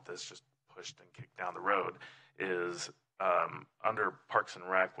don't want this just pushed and kicked down the road, is under Parks and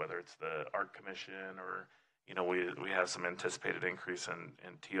Rec, whether it's the Art Commission or, we have some anticipated increase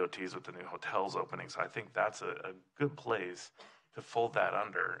in TOTs with the new hotels opening. So I think that's a good place to fold that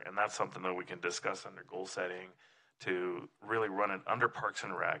under. And that's something that we can discuss under goal setting to really run it under Parks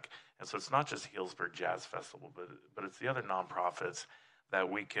and Rec. And so it's not just Healdsburg Jazz Festival, but it's the other nonprofits that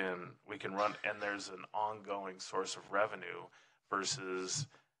we can run, and there's an ongoing source of revenue versus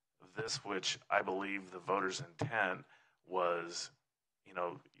this, which I believe the voters' intent was,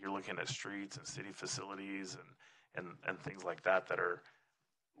 you're looking at streets and city facilities and things like that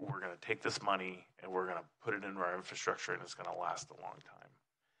we're going to take this money and we're going to put it into our infrastructure and it's going to last a long time.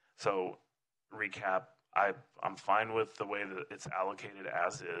 So recap, I'm fine with the way that it's allocated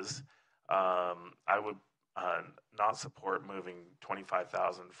as is. I would not support moving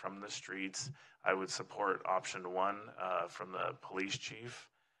 25,000 from the streets. I would support option 1 from the police chief,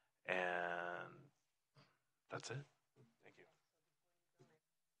 and that's it. Thank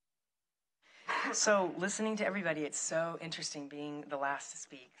you. So listening to everybody, it's so interesting being the last to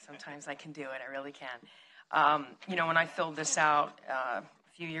speak. Sometimes I can do it. I really can. When I filled this out a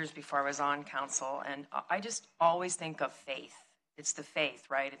few years before I was on council, and I just always think of faith. It's the faith,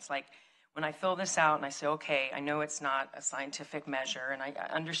 right? It's like when I fill this out and I say, okay, I know it's not a scientific measure, and I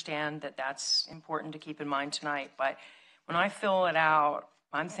understand that that's important to keep in mind tonight, but when I fill it out,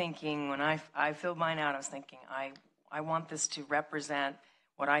 I'm thinking, when I filled mine out, I was thinking, I want this to represent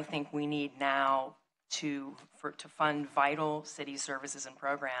what I think we need now to fund vital city services and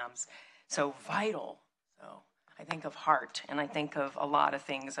programs. So vital. So I think of heart, and I think of a lot of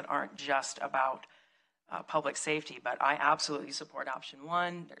things that aren't just about public safety, but I absolutely support option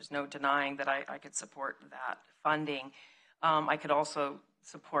 1. There's no denying that I could support that funding. I could also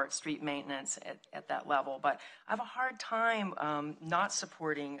support street maintenance at that level, but I have a hard time not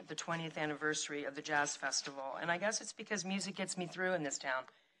supporting the 20th anniversary of the Jazz Festival, and I guess it's because music gets me through in this town.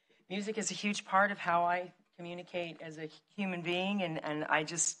 Music is a huge part of how I communicate as a human being, and I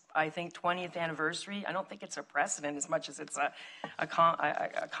think 20th anniversary, I don't think it's a precedent as much as it's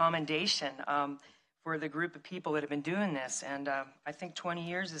a commendation for the group of people that have been doing this, and I think 20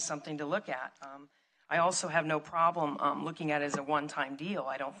 years is something to look at. I also have no problem looking at it as a one-time deal.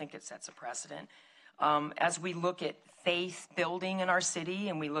 I don't think it sets a precedent. As we look at faith building in our city,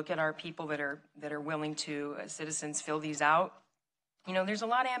 and we look at our people that are willing to, as citizens, fill these out, there's a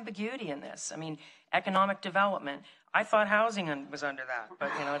lot of ambiguity in this. I mean, economic development, I thought housing was under that,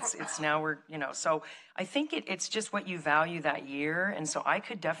 but it's now so I think it's just what you value that year. And so I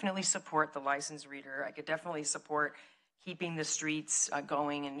could definitely support the license reader. I could definitely support keeping the streets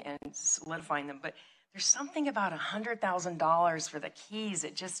going and solidifying them. But there's something about $100,000 for the keys.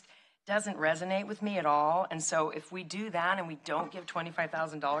 It just doesn't resonate with me at all. And so if we do that and we don't give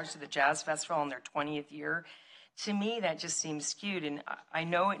 $25,000 to the Jazz Festival on their 20th year, to me, that just seems skewed. And I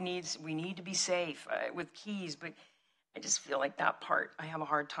know we need to be safe with keys, but I just feel like that part, I have a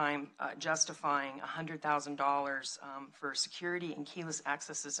hard time justifying $100,000 for security and keyless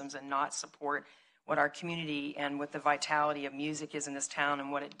access systems and not support what our community and what the vitality of music is in this town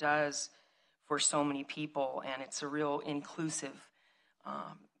and what it does for so many people. And it's a real inclusive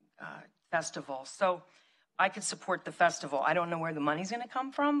festival. So I could support the festival. I don't know where the money's going to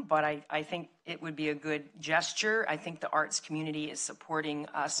come from, but I think it would be a good gesture. I think the arts community is supporting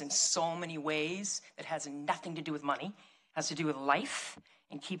us in so many ways that has nothing to do with money, has to do with life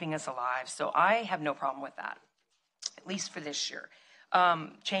and keeping us alive. So I have no problem with that, at least for this year.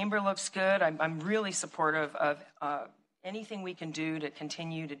 Chamber looks good. I'm really supportive of anything we can do to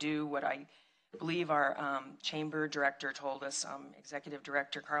continue to do what I believe our chamber director told us. Executive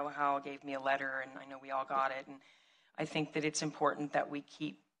Director Carla Howell gave me a letter, and I know we all got it. And I think that it's important that we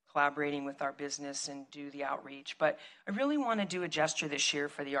keep collaborating with our business and do the outreach. But I really want to do a gesture this year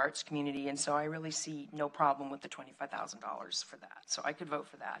for the arts community, and so I really see no problem with the $25,000 for that. So I could vote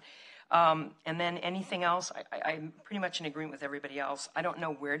for that. And then anything else, I'm pretty much in agreement with everybody else. I don't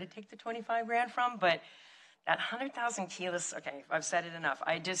know where to take the $25,000 from, but that 100,000 keyless, okay, I've said it enough.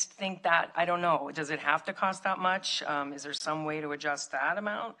 I just think that, I don't know, does it have to cost that much? Is there some way to adjust that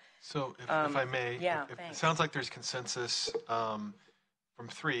amount? So if I may, yeah, it sounds like there's consensus from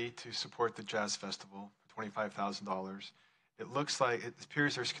 3 to support the Jazz Festival for $25,000. it looks like it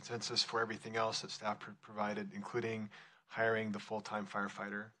appears there's consensus for everything else that staff provided, including hiring the full-time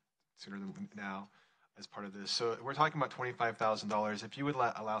firefighter sooner than now as part of this. So we're talking about $25,000. If you would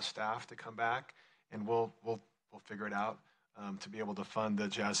allow staff to come back, and we'll figure it out to be able to fund the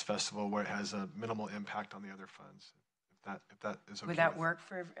jazz festival where it has a minimal impact on the other funds. If that is okay. Would that work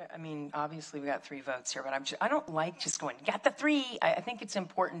for? I mean, obviously we got 3 votes here, but I don't like just going, got the 3. I think it's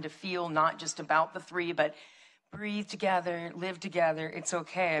important to feel not just about the 3, but breathe together, live together. It's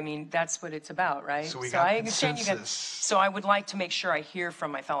okay. I mean, that's what it's about, right? So I understand you guys. So I would like to make sure I hear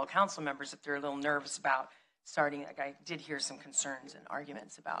from my fellow council members if they're a little nervous about starting. Like, I did hear some concerns and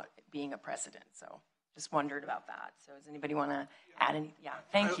arguments about it being a precedent. So just wondered about that. So does anybody want to add any? Yeah,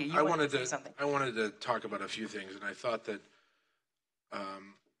 thank you. I wanted to talk about a few things, and I thought that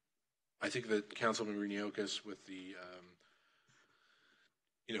I think that Councilman Reniokas with the,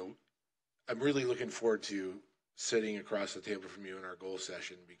 I'm really looking forward to sitting across the table from you in our goal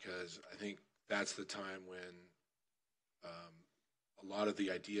session, because I think that's the time when a lot of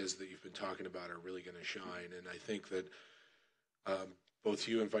the ideas that you've been talking about are really going to shine. And I think that both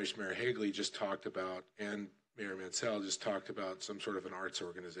you and Vice Mayor Hagley just talked about, and Mayor Mansell just talked about some sort of an arts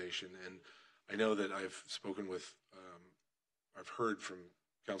organization. And I know that I've spoken with, I've heard from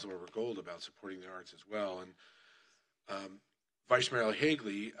Councilmember Gold about supporting the arts as well. And Vice Mayor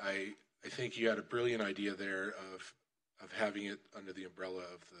Hagley, I think you had a brilliant idea there of having it under the umbrella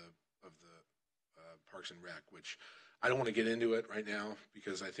of the Parks and Rec, which I don't want to get into it right now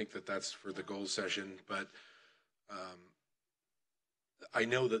because I think that that's for the goals session. But I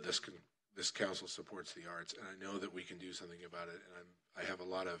know that this council supports the arts, and I know that we can do something about it. And I have a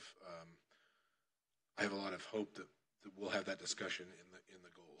lot of hope that we'll have that discussion in the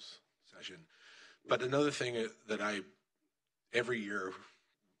goals session. But another thing that every year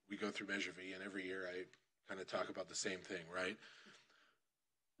we go through Measure V, and every year I kind of talk about the same thing, right?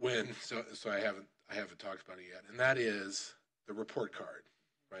 So I haven't talked about it yet, and that is the report card,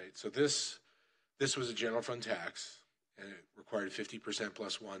 right? So this was a general fund tax, and it required 50%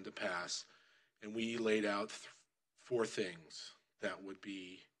 plus 1 to pass, and we laid out 4 things that would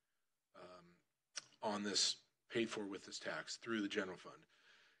be on this, paid for with this tax through the general fund.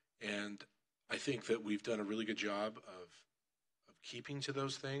 And I think that we've done a really good job of keeping to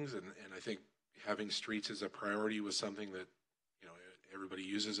those things, and I think having streets as a priority was something that everybody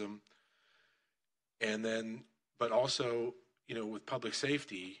uses them. And then, but also, with public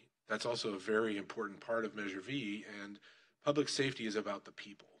safety, that's also a very important part of Measure V. And public safety is about the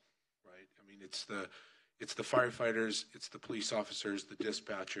people, right? I mean, it's the firefighters, it's the police officers, the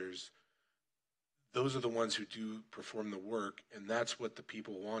dispatchers. Those are the ones who do perform the work, and that's what the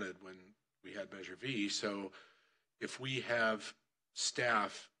people wanted when we had Measure V. So if we have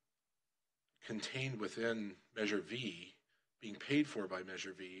staff contained within Measure V, being paid for by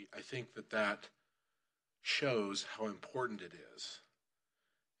Measure V, I think that shows how important it is.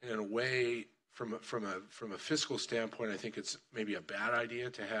 And in a way, from a fiscal standpoint, I think it's maybe a bad idea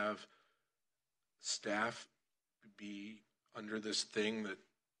to have staff be under this thing that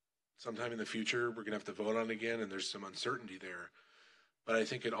sometime in the future we're going to have to vote on again, and there's some uncertainty there. But I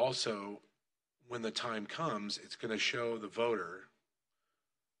think it also, when the time comes, it's going to show the voter,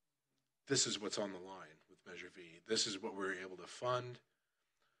 this is what's on the line with Measure V. This is what we're able to fund.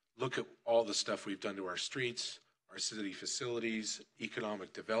 Look at all the stuff we've done to our streets, our city facilities,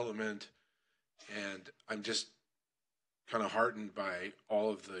 economic development. And I'm just kind of heartened by all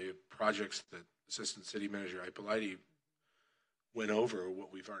of the projects that Assistant City Manager Ippoliti went over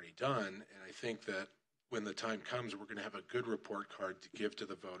what we've already done. And I think that when the time comes, we're going to have a good report card to give to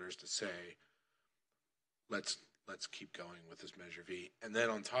the voters to say, let's keep going with this Measure V. And then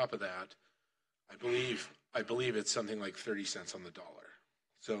on top of that, I believe it's something like 30 cents on the dollar.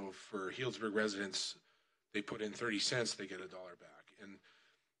 So for Healdsburg residents, they put in 30 cents, they get $1 back. And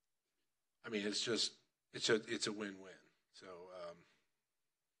I mean, it's a win-win. So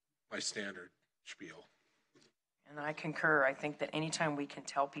my standard spiel. And I concur. I think that anytime we can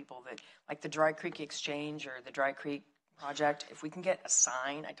tell people that, like the Dry Creek Exchange or the Dry Creek Project, if we can get a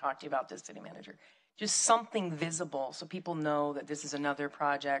sign, I talked to you about this, City Manager, just something visible so people know that this is another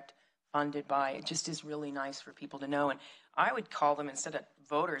project funded by, it just is really nice for people to know. And I would call them, instead of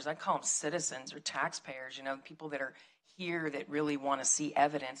voters, I'd call them citizens or taxpayers, people that are here that really want to see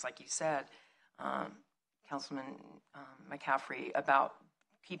evidence, like you said, Councilman McCaffrey, about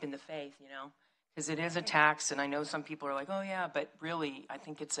keeping the faith, because it is a tax. And I know some people are like, oh yeah, but really, I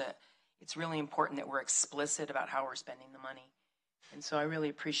think it's really important that we're explicit about how we're spending the money. And so I really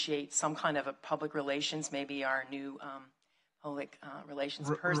appreciate some kind of a public relations, maybe our new public relations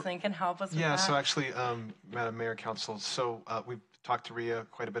person can help us with yeah, that. so actually, Madam Mayor, Council, so we've talked to Rhea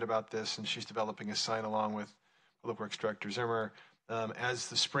quite a bit about this, and she's developing a sign along with Public Works Director Zimmer. As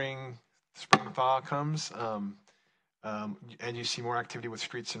the spring thaw comes, and you see more activity with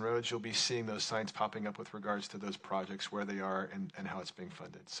streets and roads, you'll be seeing those signs popping up with regards to those projects, where they are and how it's being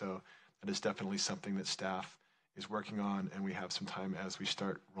funded. So that is definitely something that staff is working on, and we have some time as we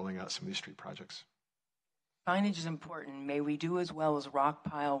start rolling out some of these street projects. Signage is important. May we do as well as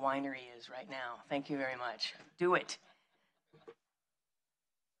Rockpile Winery is right now. Thank you very much. Do it.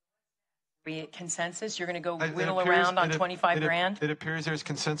 Consensus, you're going to go whittle around on 25 grand? It appears there's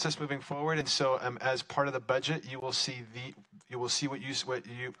consensus moving forward, and so as part of the budget, you will see what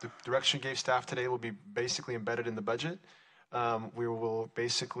the direction you gave staff today will be basically embedded in the budget. We will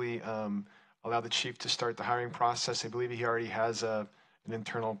basically allow the chief to start the hiring process. I believe he already has an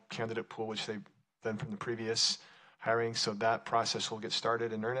internal candidate pool, which they've done from the previous hiring, so that process will get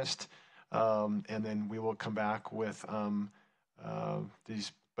started in earnest, and then we will come back with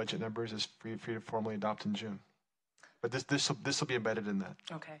these budget numbers is for you to formally adopt in June. But this will be embedded in that.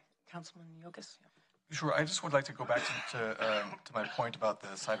 Okay. Councilman Yocas? Yeah. Sure. I just would like to go back to my point about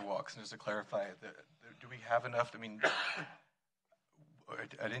the sidewalks, and just to clarify, do we have enough? I mean,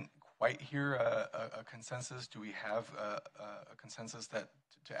 I didn't quite hear a consensus. Do we have a consensus that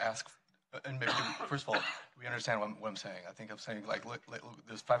to ask? And maybe, first of all, do we understand what I'm saying? I think I'm saying, like, look,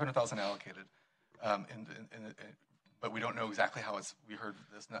 there's 500,000 allocated, but we don't know exactly how it's. We heard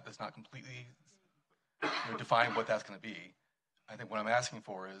it's not completely defined what that's going to be. I think what I'm asking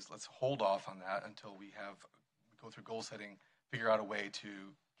for is let's hold off on that until we go through goal setting, figure out a way to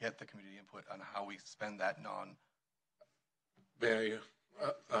get the community input on how we spend that May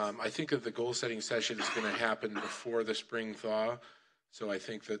I think that the goal setting session is going to happen before the spring thaw, so I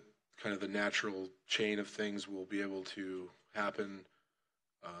think that kind of the natural chain of things will be able to happen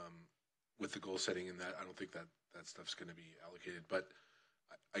with the goal setting, and that I don't think that stuff's going to be allocated. But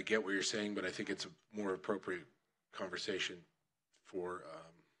I get what you're saying, but I think it's a more appropriate conversation for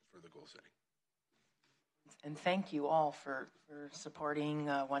the goal setting. And thank you all for supporting,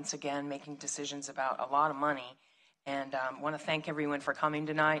 once again, making decisions about a lot of money. And want to thank everyone for coming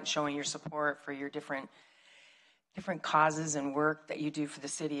tonight and showing your support for your different causes and work that you do for the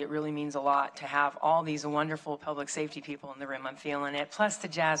city. It really means a lot to have all these wonderful public safety people in the room. I'm feeling it. Plus the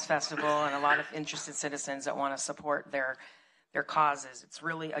Jazz Festival and a lot of interested citizens that want to support their causes. It's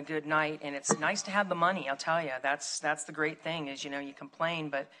really a good night, and it's nice to have the money. I'll tell you, that's the great thing is, you complain,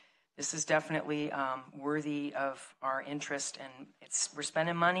 but this is definitely worthy of our interest, and we're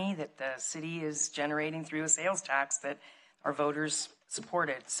spending money that the city is generating through a sales tax that our voters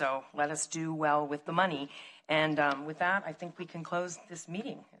supported. So let us do well with the money. And with that, I think we can close this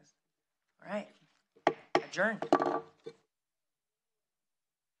meeting. All right. Adjourned.